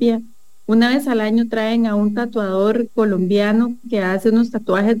 fisioterapia. Una vez al año traen a un tatuador colombiano que hace unos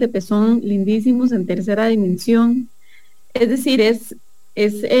tatuajes de pezón lindísimos en tercera dimensión. Es decir, es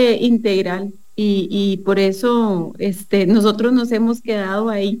integral y por eso nosotros nos hemos quedado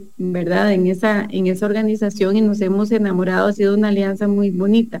ahí, ¿verdad? En esa organización y nos hemos enamorado, ha sido una alianza muy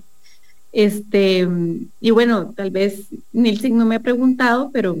bonita. Y bueno, tal vez Nilsen no me ha preguntado,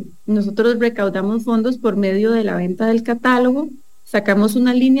 pero nosotros recaudamos fondos por medio de la venta del catálogo, sacamos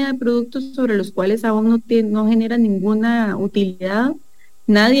una línea de productos sobre los cuales aún no genera ninguna utilidad.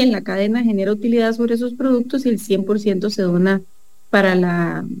 Nadie en la cadena genera utilidad sobre esos productos y el 100% se dona para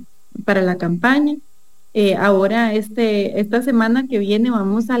la campaña. Ahora, esta semana que viene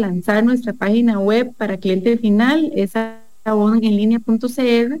vamos a lanzar nuestra página web para cliente final, es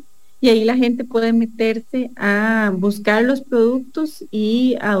abonoenlinea.cr, y ahí la gente puede meterse a buscar los productos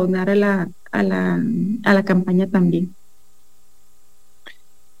y a donar a la campaña también.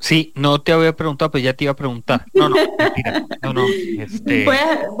 Sí, no te había preguntado, pero ya te iba a preguntar. No, mentira. No.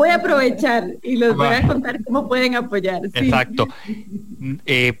 Voy a aprovechar y les voy a contar cómo pueden apoyar. Sí. Exacto.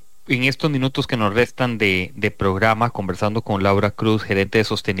 En estos minutos que nos restan de programa, conversando con Laura Cruz, gerente de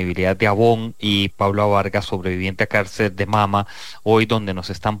sostenibilidad de Avon, y Paula Vargas, sobreviviente a cáncer de mama, hoy donde nos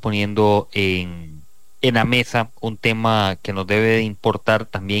están poniendo en la mesa un tema que nos debe de importar,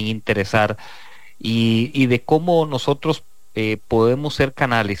 también interesar, y de cómo nosotros podemos ser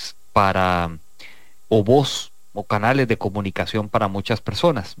canales o voz o canales de comunicación para muchas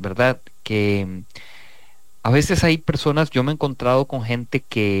personas, ¿verdad? Que a veces hay personas, yo me he encontrado con gente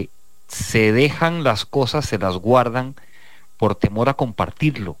que se dejan las cosas, se las guardan por temor a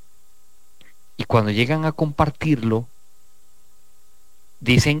compartirlo. Y cuando llegan a compartirlo,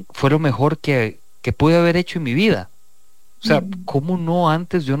 dicen, fue lo mejor que pude haber hecho en mi vida. O sea, ¿cómo no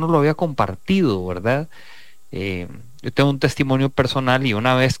antes yo no lo había compartido, verdad? Yo tengo un testimonio personal y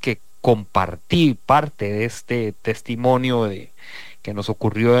una vez que compartí parte de este testimonio que nos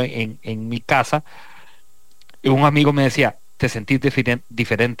ocurrió en mi casa, un amigo me decía, te sentís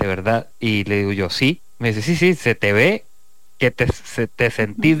diferente, ¿verdad? Y le digo yo, sí. Me dice, sí, se te ve que te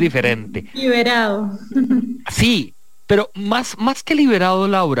sentís diferente. Liberado. Sí, pero más que liberado,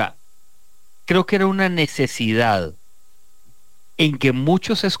 Laura, creo que era una necesidad en que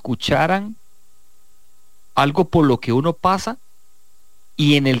muchos escucharan algo por lo que uno pasa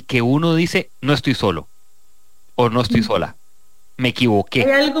y en el que uno dice, no estoy solo o no estoy sola. Me equivoqué.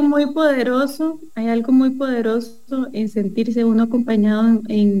 Hay algo muy poderoso en sentirse uno acompañado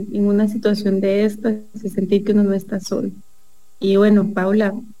en una situación de estas y sentir que uno no está solo. Y bueno,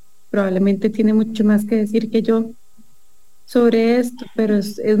 Paula probablemente tiene mucho más que decir que yo sobre esto, pero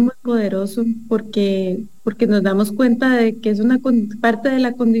es muy poderoso porque nos damos cuenta de que es una parte de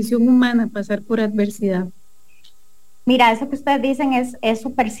la condición humana pasar por adversidad. Mira, eso que ustedes dicen es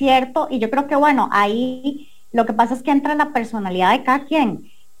súper cierto, y yo creo que bueno, ahí lo que pasa es que entra la personalidad de cada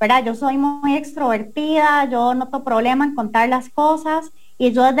quien, ¿verdad? Yo soy muy extrovertida, yo no tengo problema en contar las cosas,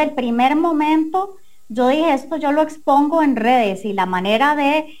 y yo desde el primer momento, yo dije, esto yo lo expongo en redes, y la manera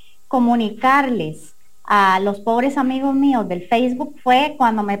de comunicarles a los pobres amigos míos del Facebook fue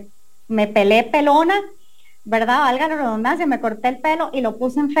cuando me pelé pelona, ¿verdad? Valga la redundancia, me corté el pelo y lo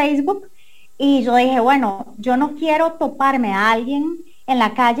puse en Facebook. Y yo dije, bueno, yo no quiero toparme a alguien en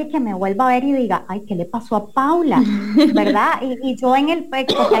la calle que me vuelva a ver y diga, ay, ¿qué le pasó a Paula? ¿Verdad? Y yo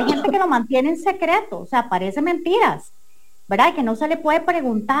porque hay gente que lo mantiene en secreto, o sea, parece mentiras, ¿verdad? Que no se le puede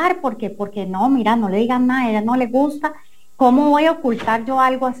preguntar porque no, mira, no le digan nada, a ella no le gusta, ¿cómo voy a ocultar yo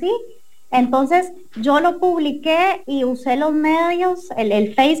algo así? Entonces, yo lo publiqué y usé los medios,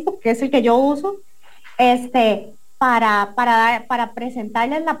 el Facebook, que es el que yo uso, para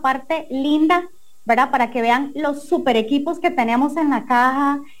presentarles la parte linda, ¿verdad? Para que vean los super equipos que tenemos en la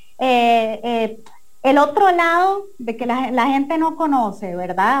caja, el otro lado de que la gente no conoce,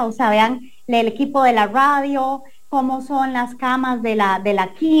 ¿verdad? O sea, vean el equipo de la radio, cómo son las camas de la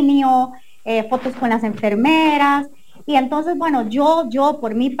quimio, fotos con las enfermeras. Y entonces, bueno, yo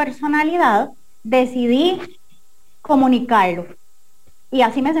por mi personalidad decidí comunicarlo. Y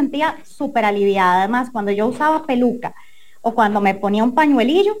así me sentía súper aliviada. Además, cuando yo usaba peluca o cuando me ponía un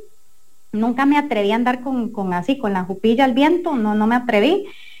pañuelillo, nunca me atreví a andar con la jupilla al viento, no me atreví.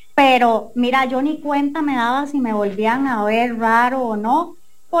 Pero mira, yo ni cuenta me daba si me volvían a ver raro o no,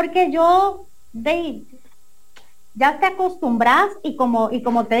 porque yo ya te acostumbras y como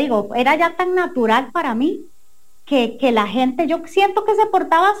te digo, era ya tan natural para mí que la gente, yo siento que se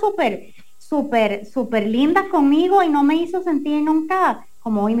portaba súper linda conmigo y no me hizo sentir nunca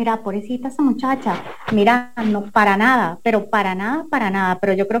como, uy, mira, pobrecita esa muchacha, mira, no, para nada, pero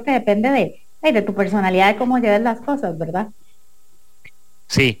yo creo que depende de tu personalidad, de cómo lleves las cosas, ¿verdad?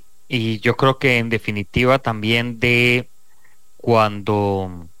 Sí, y yo creo que en definitiva también de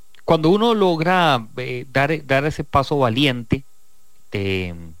cuando, cuando uno logra dar ese paso valiente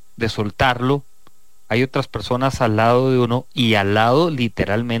de soltarlo, hay otras personas al lado de uno y al lado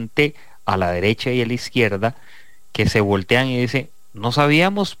literalmente a la derecha y a la izquierda que se voltean y dicen, no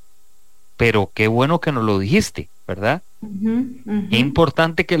sabíamos, pero qué bueno que nos lo dijiste, ¿verdad? Qué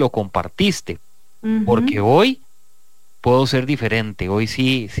importante que lo compartiste, porque hoy puedo ser diferente, hoy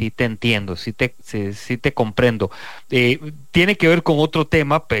sí te entiendo, sí te comprendo. Tiene que ver con otro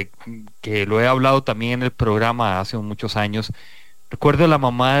tema que lo he hablado también en el programa hace muchos años. Recuerdo la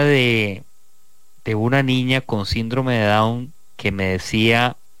mamá de una niña con síndrome de Down que me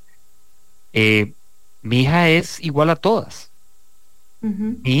decía, mi hija es igual a todas,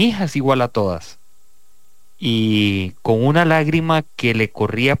 mi hija es igual a todas. Y con una lágrima que le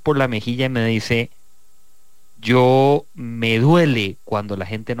corría por la mejilla me dice, yo me duele cuando la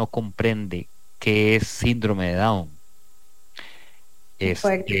gente no comprende qué es síndrome de Down.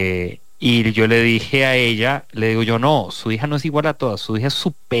 Y yo le dije a ella, le digo yo, no, su hija no es igual a todas, su hija es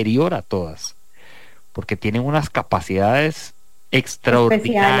superior a todas, porque tienen unas capacidades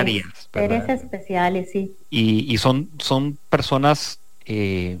extraordinarias. Seres especiales, sí. Y son personas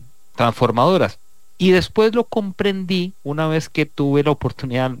transformadoras. Y después lo comprendí una vez que tuve la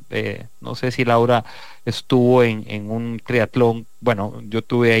oportunidad, no sé si Laura estuvo en un triatlón, bueno, yo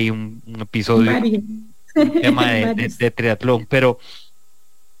tuve ahí un episodio, un tema de triatlón, pero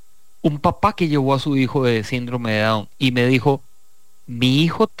un papá que llevó a su hijo de síndrome de Down y me dijo, mi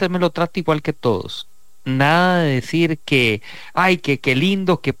hijo me lo trata igual que todos. Nada de decir que, ay, que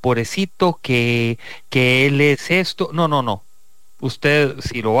lindo, que pobrecito, que él es esto. No, no, no. Usted,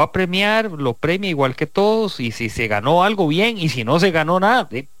 si lo va a premiar, lo premia igual que todos, y si se ganó algo, bien, y si no se ganó nada,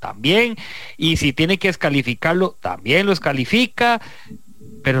 también, y si tiene que descalificarlo, también lo descalifica,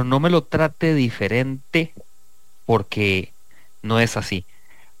 pero no me lo trate diferente, porque no es así.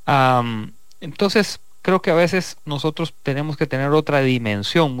 Entonces, creo que a veces nosotros tenemos que tener otra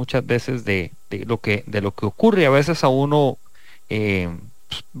dimensión, muchas veces, de lo que ocurre. A veces a uno,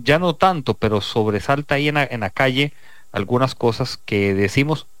 ya no tanto, pero sobresalta ahí en la calle algunas cosas que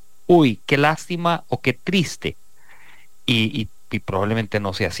decimos, uy, qué lástima o qué triste, y probablemente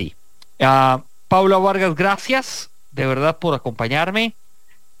no sea así. Paula Vargas, gracias de verdad por acompañarme,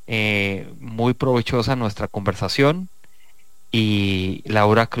 muy provechosa nuestra conversación, y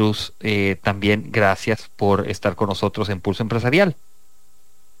Laura Cruz, también gracias por estar con nosotros en Pulso Empresarial.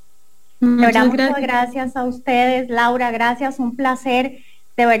 Muchas gracias a ustedes, Laura, gracias, un placer,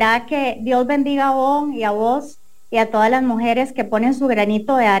 de verdad que Dios bendiga a vos y a todas las mujeres que ponen su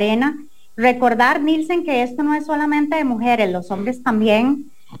granito de arena. Recordar, Nielsen, que esto no es solamente de mujeres, los hombres también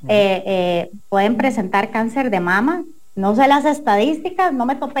pueden presentar cáncer de mama. No sé las estadísticas, no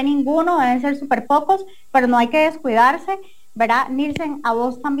me topé ninguno, deben ser súper pocos, pero no hay que descuidarse, ¿verdad? Nielsen, a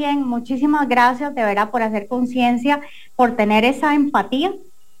vos también, muchísimas gracias, de verdad, por hacer conciencia, por tener esa empatía,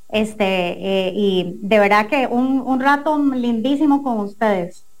 y de verdad que un rato lindísimo con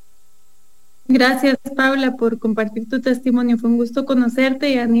ustedes. Gracias, Paula, por compartir tu testimonio. Fue un gusto conocerte,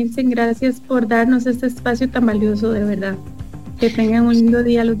 y a Nielsen, gracias por darnos este espacio tan valioso, de verdad. Que tengan un lindo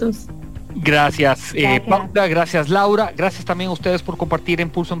día los dos. Gracias, Paula, gracias, Laura, gracias también a ustedes por compartir en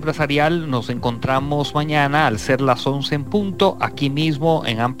Pulso Empresarial. Nos encontramos mañana al ser las 11 en punto, aquí mismo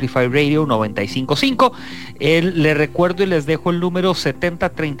en Amplify Radio 95.5. Les recuerdo y les dejo el número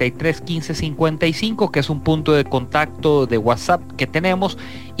 70331555, que es un punto de contacto de WhatsApp que tenemos,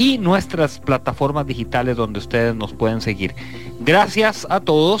 y nuestras plataformas digitales donde ustedes nos pueden seguir. Gracias a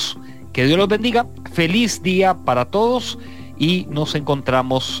todos, que Dios los bendiga, feliz día para todos, y nos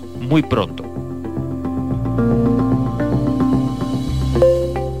encontramos muy pronto.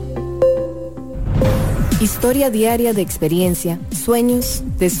 Historia diaria de experiencia, sueños,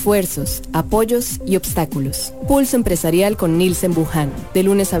 de esfuerzos, apoyos y obstáculos. Pulso Empresarial con Nielsen Buján, de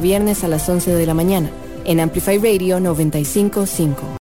lunes a viernes a las 11 de la mañana, en Amplify Radio 95.5.